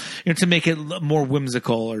something, to make it more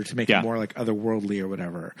whimsical or to make it more like otherworldly or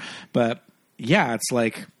whatever. But yeah, it's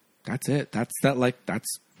like that's it. That's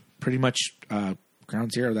pretty much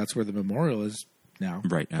Ground Zero. That's where the memorial is now.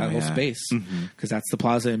 Right now, that whole space, because that's the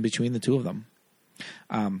plaza in between the two of them.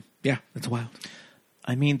 It's wild.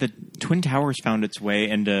 I mean, the Twin Towers found its way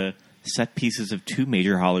into set pieces of two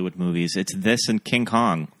major Hollywood movies. It's this and King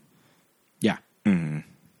Kong. Yeah. I'm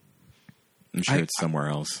sure it's somewhere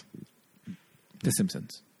else. The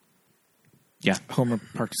Simpsons. Yeah. Homer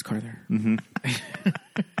parked his car there. Mm-hmm.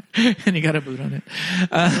 And he got a boot on it.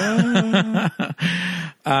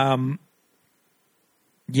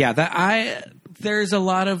 There's a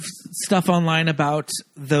lot of stuff online about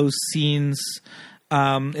those scenes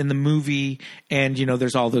in the movie, and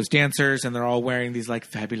there's all those dancers, and they're all wearing these like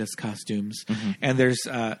fabulous costumes. And there's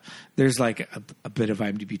like a bit of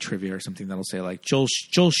IMDb trivia or something that'll say like Joel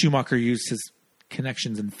Schumacher used his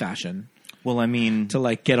connections in fashion. Well, I mean, to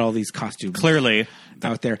like get all these costumes clearly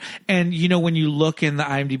out there. And when you look in the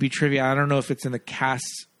IMDb trivia, I don't know if it's in the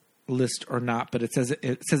cast list or not, but it says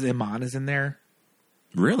Iman is in there.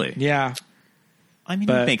 Really? Yeah. I mean,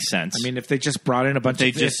 it makes sense. I mean, if they just brought in a bunch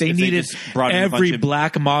if they needed brought in every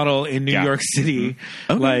black model in New York City,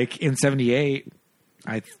 like in '78,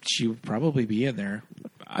 she would probably be in there.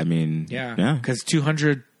 I mean, yeah, because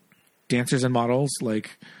 200 dancers and models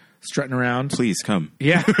like strutting around. Please come.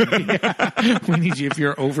 Yeah. We need you. If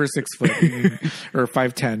you're over 6 foot or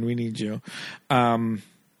 5'10", we need you. But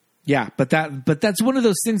that's one of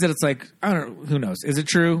those things that it's like, I don't know, who knows? Is it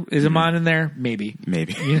true? Is Iman in there? Maybe.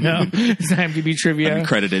 Is IMDb trivia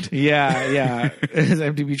uncredited? Yeah. Is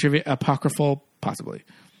IMDb trivia apocryphal? Possibly.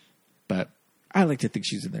 But I like to think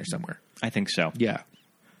she's in there somewhere. I think so. Yeah.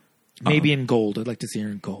 Maybe in gold. I'd like to see her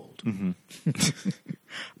in gold. Mm-hmm.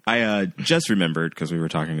 I just remembered because we were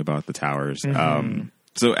talking about the towers.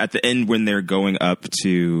 So at the end, when they're going up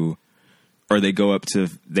to,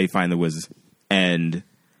 they find the Wiz and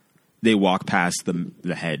they walk past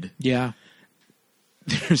the head. Yeah.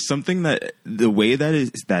 There's something that the way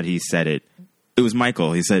that he said it was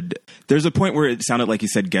Michael. He said, there's a point where it sounded like he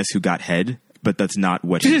said, guess who got head? But that's not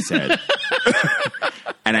what he said.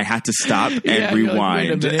 And I had to stop and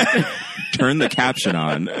rewind, turn the caption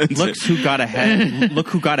on. Look who got ahead. Look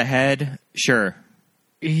who got ahead. Sure.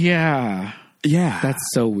 Yeah. Yeah. That's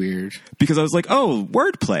so weird. Because I was like, oh,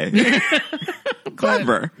 wordplay.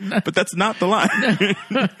 Clever. But that's not the line.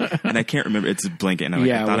 And I can't remember. It's blanket. And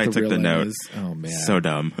I thought I took the note. Oh, man. So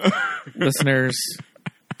dumb. Listeners,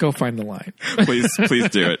 go find the line. Please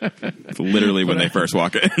do it. It's literally when they first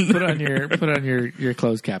walk in. Put on your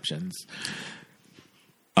closed captions.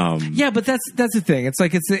 But that's the thing. It's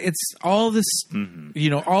like it's all this,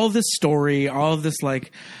 all of this story, all of this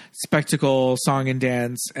like spectacle, song and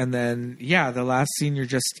dance, and then the last scene you're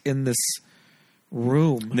just in this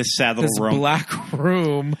room, this sad little room, black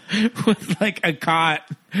room with like a cot.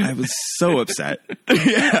 I was so upset.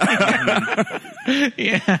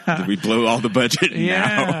 Yeah. Did we blow all the budget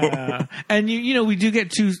now? And we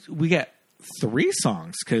get 3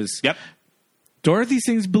 songs because Dorothy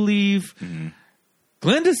sings Believe. Mm-hmm.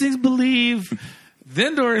 Glenda sings Believe,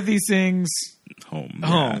 then Dorothy sings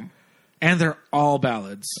Home. And they're all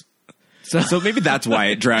ballads. So maybe that's why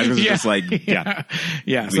it drags. It's just like, We can't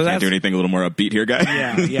do anything a little more upbeat here, guys.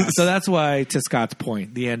 Yeah. So that's why, to Scott's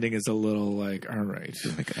point, the ending is a little like, all right.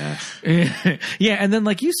 And then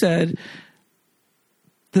like you said,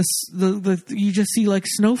 you just see like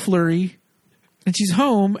snow flurry. And she's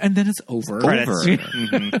home, and then it's over.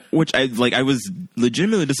 Mm-hmm. Which I was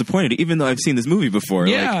legitimately disappointed, even though I've seen this movie before.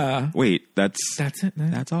 Yeah. Like, wait, that's it. Man.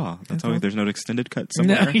 That's all. That's all. There's no extended cut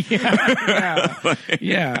somewhere. No,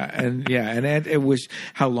 and it was.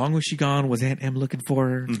 How long was she gone? Was Aunt Em looking for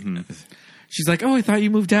her? Mm-hmm. She's like, "Oh, I thought you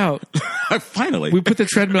moved out." Finally, we put the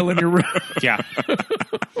treadmill in your room. Yeah.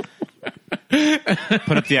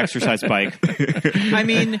 Put up the exercise bike. I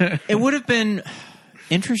mean, it would have been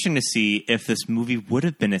interesting to see if this movie would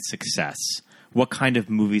have been a success what kind of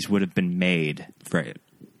movies would have been made Right.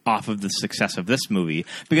 off of the success of this movie.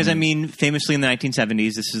 Because, I mean, famously in the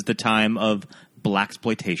 1970s, this is the time of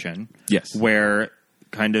blaxploitation. Yes. Where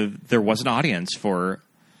kind of there was an audience for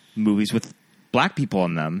movies with black people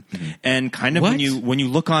in them. And kind of What? when you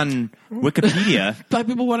look on Wikipedia... Black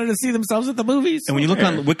people wanted to see themselves at the movies. And when you look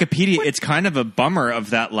on Wikipedia, it's kind of a bummer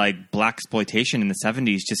of that, like, blaxploitation in the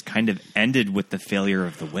 70s just kind of ended with the failure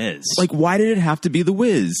of The Wiz. Like, why did it have to be The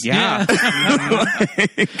Wiz? Yeah.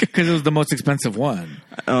 Because it was the most expensive one.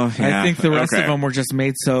 Oh, yeah. I think the rest Okay. of them were just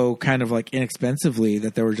made so kind of like inexpensively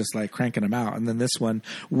that they were just like cranking them out. And then this one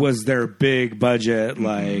was their big budget,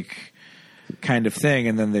 like kind of thing.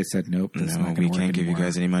 And then they said, nope, that's No, not we going to work can't give you anymore.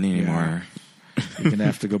 guys any money anymore. You're going to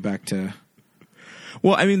have to go back to...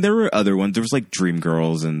 Well, I mean, there were other ones. There was like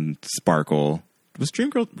Dreamgirls and Sparkle. Was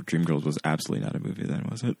Dreamgirls was absolutely not a movie then,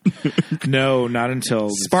 was it? No, not until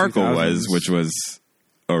the Sparkle 2000s. was, which was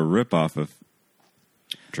a ripoff of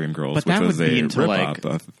Dreamgirls, But which that was would be a into, like,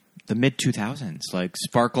 ripoff of. the mid-2000s. Like,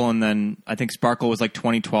 Sparkle, and then I think Sparkle was like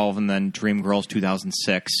 2012, and then Dreamgirls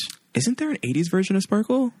 2006. Isn't there an 80s version of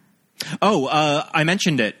Sparkle? Oh, I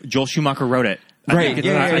mentioned it. Joel Schumacher wrote it. I Right. think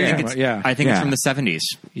it's- Yeah, I yeah, think yeah. it's, Yeah. I think it's Yeah. from the 70s.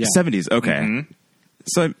 Yeah. 70s, okay. Mm-hmm.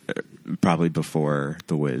 So probably before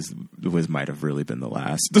The Wiz. The Wiz might have really been the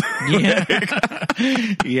last. Yeah.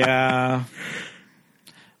 Yeah.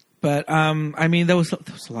 But, I mean, there was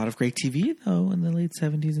a lot of great TV, though, in the late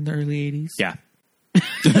 70s and the early 80s. Yeah.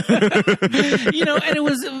 You know, and it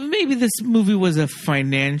was, maybe this movie was a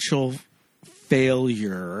financial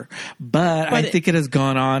failure, but I think it has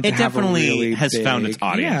gone on to It have definitely a really has big, found its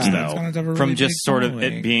audience, yeah, it's gone on to have a though, really from big just sort of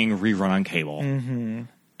following. it being rerun on cable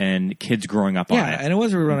and kids growing up on Yeah, it. and it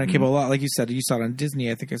was rerun on cable a lot. Like you said, you saw it on Disney.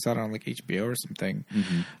 I think I saw it on like HBO or something.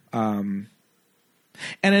 And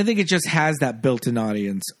I think it just has that built-in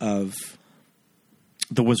audience of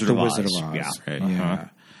The Wizard The of Oz. Wizard of Oz. Yeah. Right. Yeah.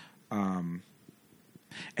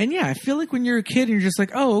 And yeah, I feel like when you're a kid and you're just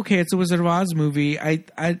like, oh, okay, it's a Wizard of Oz movie.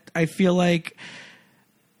 I feel like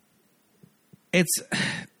it's,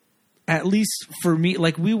 at least for me,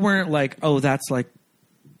 like we weren't like, oh, that's like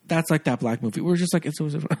that black movie. We're just like, it's a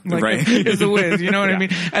Wizard of Oz. Like, Right. It's a Wiz. You know what I Yeah. mean?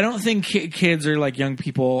 I don't think kids or like young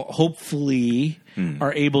people, hopefully,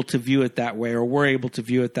 are able to view it that way, or were able to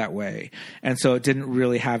view it that way. And so it didn't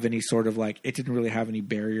really have any sort of like, it didn't really have any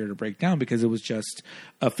barrier to break down because it was just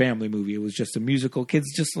a family movie. It was just a musical. Kids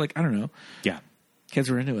just like, I don't know. Yeah. Kids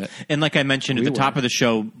were into it. And like I mentioned at We the top were. of the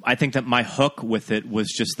show, I think that my hook with it was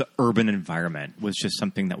just the urban environment was just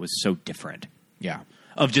something that was so different. Yeah.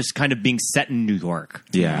 Of just kind of being set in New York.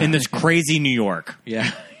 Yeah. In this crazy New York.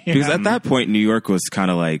 Yeah. Because at that point, New York was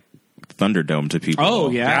kind of like Thunderdome to people. Oh,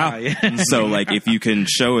 yeah. So, like, if you can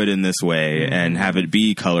show it in this way and have it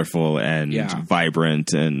be colorful and Yeah.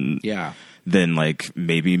 vibrant, and Yeah. then, like,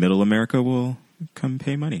 maybe Middle America will come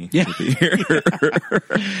pay money. Yeah. to be here.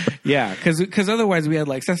 Yeah. Because otherwise we had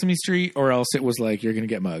like Sesame Street, or else it was like, you're going to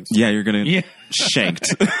get mugs. Yeah, you're going to Yeah. shanked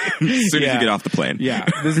as soon as Yeah. you get off the plane. Yeah.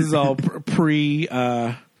 This is all pre,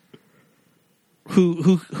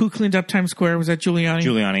 who cleaned up Times Square? Was that Giuliani?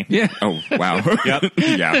 Giuliani. Yeah. Oh, wow. Yep.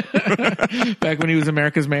 Yeah. Back when he was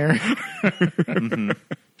America's mayor.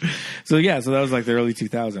 So yeah, so that was like the early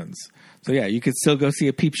 2000s. So yeah, you could still go see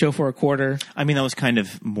a peep show for a quarter. I mean, that was kind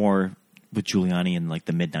of more with Giuliani in like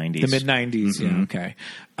the mid-90s. The mid 90s. Yeah. Okay.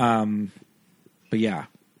 But yeah,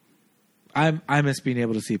 I miss being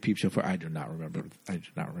able to see a peep show for. I do not remember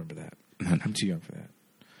that. I'm too young for that.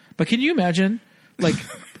 But can you imagine, like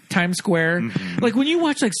Times Square, like when you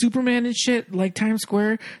watch like Superman and shit, like Times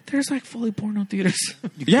Square, there's like fully porno theaters.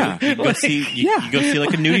 Yeah. You go see, you go see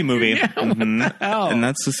like a nudie movie. And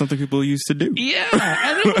that's just something people used to do. Yeah,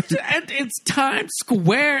 and it's Times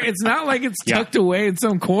Square. It's not like it's Yeah. tucked away in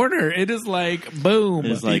some corner. It is like boom.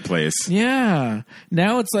 It's Like like place. Yeah.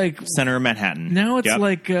 Now it's like center of Manhattan. now it's Yep.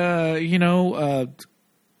 like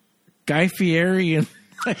Guy Fieri and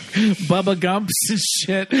like Bubba Gumps and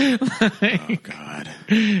shit. Oh, God.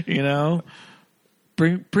 You know,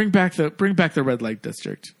 bring back the red light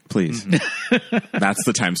district. Please. That's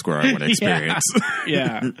the Times Square I want to experience.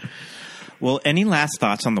 Yeah. Well, any last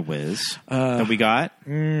thoughts on The Wiz that we got?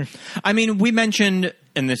 I mean, we mentioned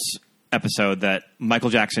in this episode that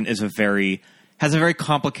Michael Jackson has a very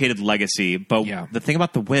complicated legacy, but Yeah. the thing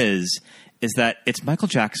about The Wiz is that it's Michael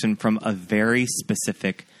Jackson from a very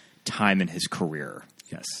specific time in his career.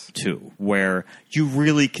 Yes. Too, where you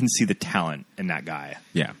really can see the talent in that guy.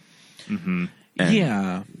 Yeah. And-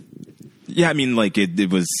 Yeah. Yeah, I mean, like, it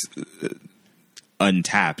was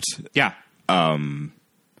untapped. Yeah.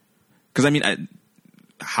 Because, I mean,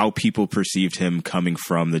 how people perceived him coming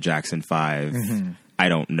from the Jackson 5, I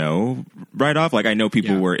don't know right off. Like, I know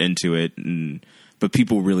people were into it, but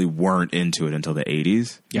people really weren't into it until the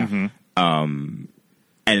 80s. Yeah. And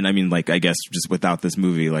I mean, like, I guess just without this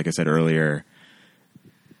movie, like I said earlier,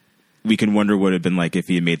 we can wonder what it would have been like if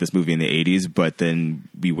he had made this movie in the 80s, but then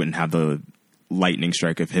we wouldn't have the lightning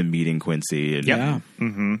strike of him meeting Quincy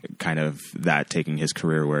and kind of that taking his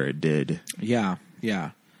career where it did. Yeah.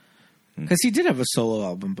 Because he did have a solo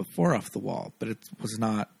album before Off the Wall, but it was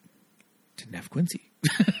not, didn't have Quincy.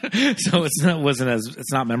 So it's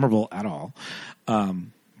not memorable at all.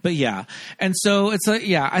 But yeah. And so it's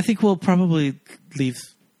I think we'll probably leave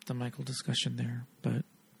the Michael discussion there, but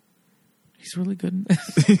he's really good in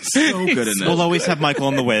this. He's so good in this. We'll always have Michael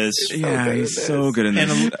in The Wiz. He's so good in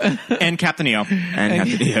this. And Captain EO. And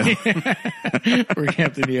Captain EO. We're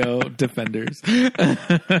Captain EO defenders.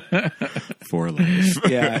 For life.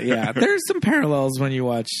 Yeah. There's some parallels when you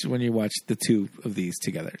watch the two of these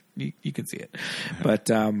together. You can see it. But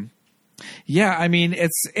I mean,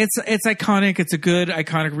 it's iconic. It's a good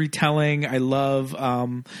iconic retelling. I love.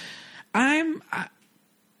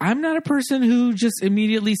 I'm not a person who just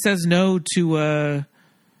immediately says no to a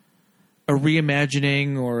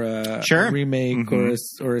reimagining or a remake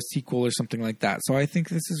or a sequel or something like that. So I think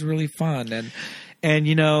this is really fun and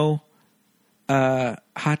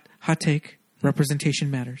hot take.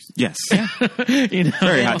 Representation matters. Yes.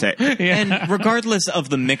 Very hot take. Yeah. And regardless of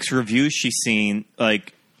the mixed reviews she's seen,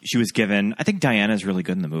 like she was given, I think Diana's really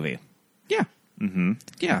good in the movie. Yeah. Mm-hmm.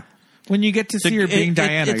 Yeah. When you get to see her being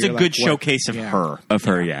Diana, it's a good showcase of her. Of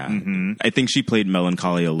her, yeah. Mm-hmm. I think she played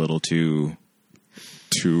melancholy a little too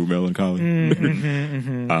melancholy.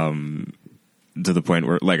 To the point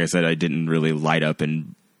where, like I said, I didn't really light up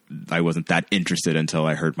and I wasn't that interested until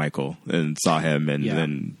I heard Michael and saw him and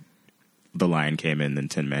then The Lion came in, then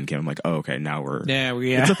Tin Man came. I'm like, oh, okay, now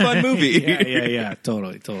it's a fun movie. yeah,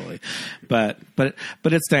 totally. But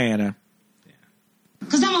it's Diana.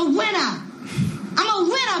 Because I'm a winner. I'm a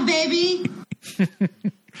winner, baby.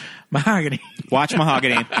 Mahogany. Watch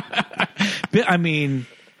Mahogany. I mean,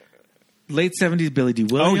 late 70s Billy D.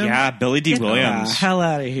 Williams. Oh, yeah, Billy D. Williams. The hell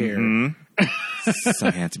out of here. Mm-hmm.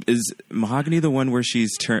 So handsome. Is Mahogany the one where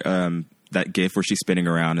she's that gif where she's spinning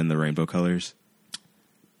around in the rainbow colors?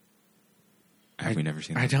 Have we never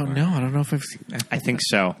seen that? I don't know. I don't know if I've seen that. I think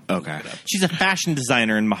so. Okay. She's a fashion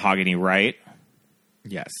designer in Mahogany, right?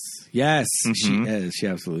 Yes, mm-hmm. She is. She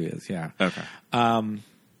absolutely is. Yeah. Okay.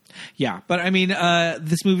 Yeah, but I mean,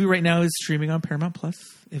 this movie right now is streaming on Paramount Plus.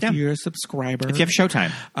 If you're a subscriber, if you have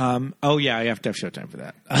Showtime. Oh yeah, you have to have Showtime for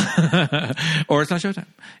that, or it's not Showtime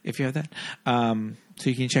if you have that. So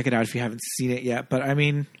you can check it out if you haven't seen it yet. But I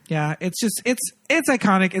mean, yeah, it's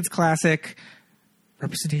iconic. It's classic.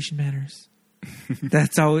 Representation matters.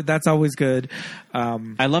 That's always good.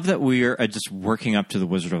 I love that we're just working up to The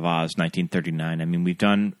Wizard of Oz, 1939. I mean, we've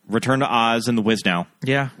done Return to Oz and The Wiz now.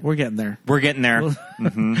 Yeah, we're getting there.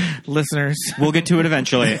 Listeners, we'll get to it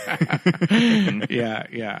eventually.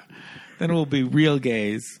 Yeah. Then we'll be real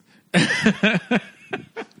gays.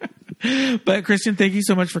 But Christian, thank you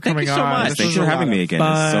so much for coming on. Thank you so much. Thanks for having me again.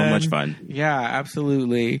 It's so much fun. Yeah,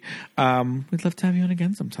 absolutely. We'd love to have you on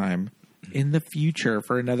again sometime in the future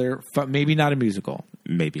for another, maybe not a musical.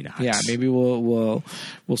 Maybe not. Yeah, maybe we'll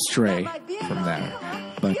stray from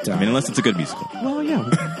that. But I mean, unless it's a good musical. Well, yeah,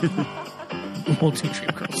 we'll do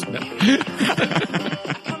Dreamgirls. No.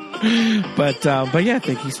 But yeah,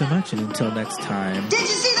 thank you so much, and until next time. Did you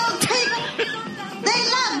see those people? They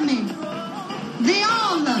love me. They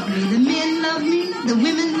all love me. The men love me. The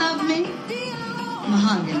women love me.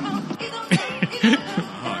 Mahogany.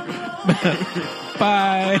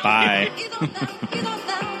 Bye. Bye.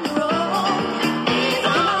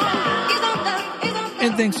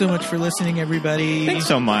 And thanks so much for listening, everybody. Thanks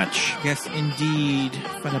so much. Yes, indeed.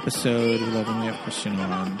 Fun episode. We love when we have Christian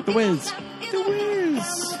on. The Wiz.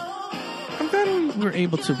 I'm glad we were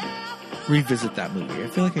able to revisit that movie. I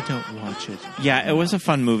feel like I don't watch it. Yeah, it was a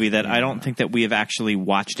fun movie that I don't think that we have actually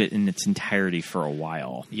watched it in its entirety for a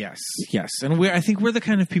while. Yes. And I think we're the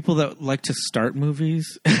kind of people that like to start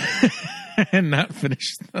movies and not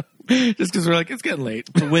finish them. Just because we're like, it's getting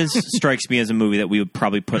late. The Wiz strikes me as a movie that we would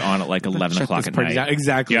probably put on at like 11 o'clock at night.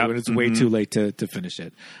 Exactly, when it's way too late to finish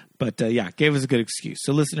it. But gave us a good excuse.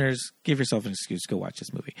 So listeners, give yourself an excuse to go watch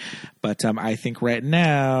this movie. But I think right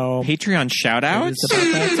now... Patreon shout-outs?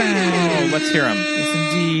 Let's hear them.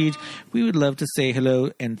 Yes, indeed. We would love to say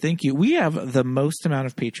hello and thank you. We have the most amount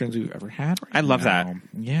of patrons we've ever had right I love now. that.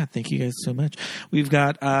 Yeah, thank you guys so much. We've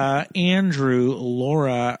got Andrew,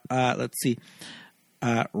 Laura, let's see...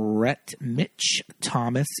 Rhett, Mitch,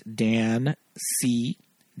 Thomas, Dan, C,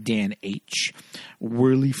 Dan H,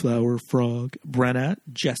 Whirly Flower Frog, Brenna,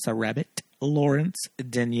 Jessa Rabbit, Lawrence,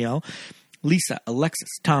 Danielle, Lisa, Alexis,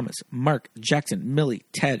 Thomas, Mark, Jackson, Millie,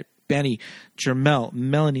 Ted, Benny, Jermel,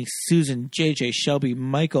 Melanie, Susan, JJ, Shelby,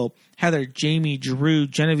 Michael, Heather, Jamie, Drew,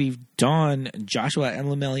 Genevieve, Dawn, Joshua, and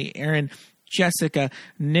Lamelli, Aaron, Jessica,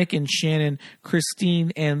 Nick and Shannon,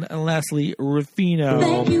 Christine, and Leslie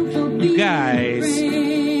Rufino. You guys.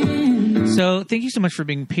 So thank you so much for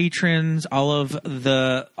being patrons. All of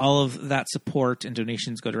that support and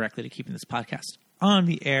donations go directly to keeping this podcast on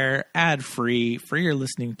the air, ad-free, for your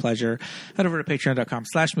listening pleasure. Head over to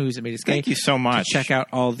patreon.com/movies that made us gay. Thank you so much. To check out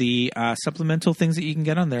all the supplemental things that you can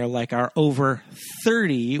get on there, like our over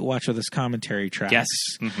 30 Watch With Us commentary tracks. Yes.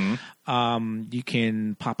 You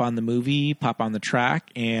can pop on the movie, pop on the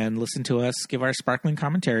track, and listen to us give our sparkling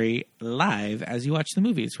commentary live as you watch the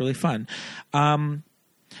movie. It's really fun.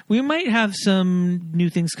 We might have some new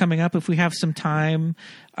things coming up if we have some time.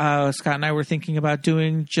 Scott and I were thinking about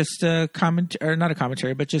doing just a not a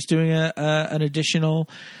commentary, but just doing an additional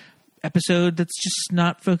episode that's just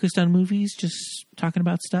not focused on movies, just talking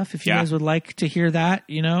about stuff. If you guys would like to hear that,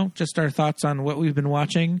 just our thoughts on what we've been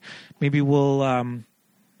watching, maybe we'll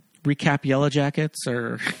recap Yellow Jackets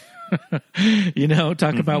or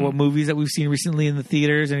talk about what movies that we've seen recently in the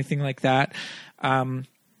theaters, anything like that.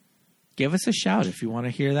 Give us a shout if you want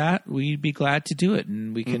to hear that. We'd be glad to do it,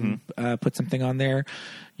 and we can put something on there,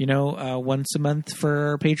 once a month for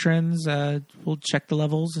our patrons. We'll check the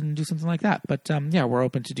levels and do something like that. But we're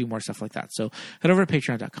open to do more stuff like that. So head over to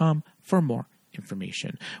patreon.com for more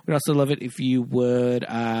information. We'd also love it if you would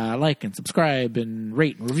like and subscribe and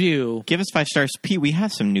rate and review. Give us 5 stars. Pete, we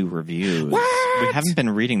have some new reviews. What? We haven't been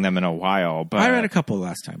reading them in a while. But I read a couple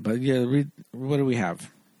last time, but what do we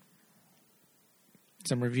have?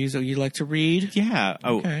 Some reviews that you'd like to read? Yeah.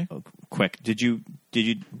 Okay. Oh, quick. Did you,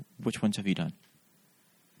 which ones have you done?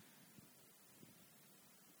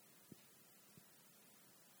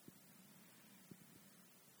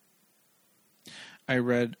 I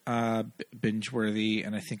read Bingeworthy,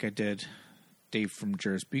 and I think I did Dave from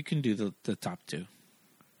Jers, but you can do the top 2.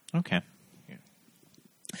 Okay. Yeah.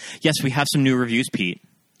 Yes, we have some new reviews, Pete.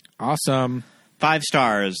 Awesome. 5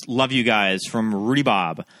 stars. Love you guys from Rudy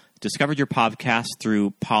Bob. Discovered your podcast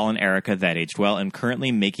through Paul and Erica that aged well and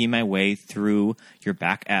currently making my way through your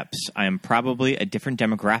back eps. I am probably a different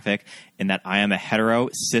demographic in that I am a hetero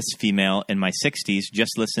cis female in my 60s.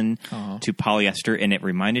 Just listened to Polyester and it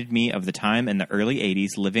reminded me of the time in the early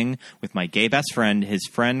 80s living with my gay best friend. His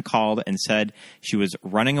friend called and said she was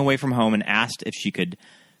running away from home and asked if she could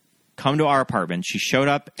come to our apartment. She showed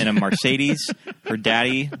up in a Mercedes. Her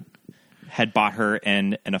daddy had bought her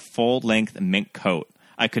in a full-length mink coat.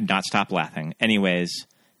 I could not stop laughing. Anyways,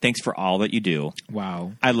 thanks for all that you do.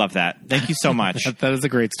 Wow. I love that. Thank you so much. That is a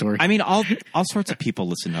great story. I mean, all sorts of people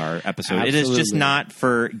listen to our episode. Absolutely. It is just not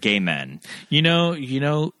for gay men. You know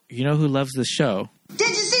who loves this show? Did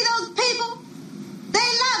you see those people? They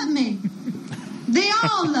love me. They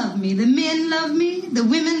all love me. The men love me. The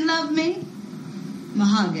women love me.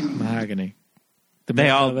 Mahogany. They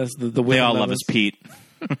all love us, Pete.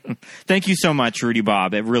 Thank you so much, Rudy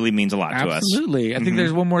Bob. It really means a lot to us. Absolutely. I think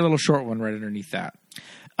there's one more little short one right underneath that.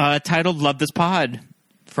 Titled Love This Pod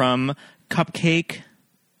from Cupcakey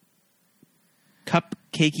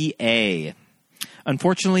A.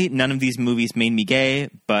 Unfortunately, none of these movies made me gay,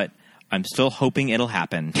 but I'm still hoping it'll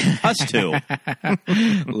happen. Us too.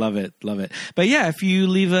 Love it. But yeah, if you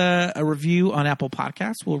leave a review on Apple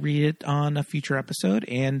Podcasts, we'll read it on a future episode.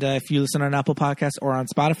 And if you listen on Apple Podcasts or on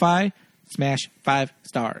Spotify, smash 5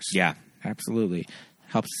 stars. Yeah. Absolutely.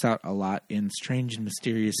 Helps us out a lot in strange and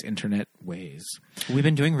mysterious internet ways. We've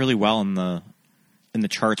been doing really well in the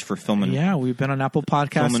charts for film and yeah, we've been on Apple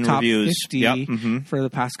Podcasts top reviews. 50 for the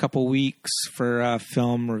past couple weeks for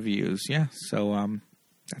film reviews. Yeah, so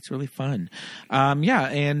that's really fun.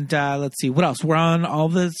 And let's see what else. We're on all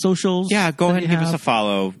the socials. Yeah, go ahead and give us a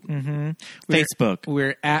follow. Facebook.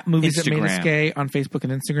 We're at Movies That Made Us Instagram. Gay on Facebook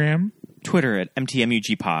and Instagram. Twitter at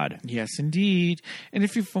MTMUG Pod. Yes, indeed. And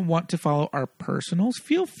if you want to follow our personals,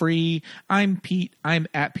 feel free. I'm Pete. I'm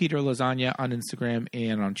at Peter Lasagna on Instagram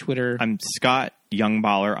and on Twitter. I'm Scott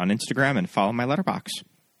Youngballer on Instagram and follow my letterbox.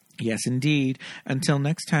 Yes, indeed. Until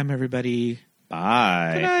next time, everybody.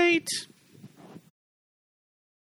 Bye. Good night.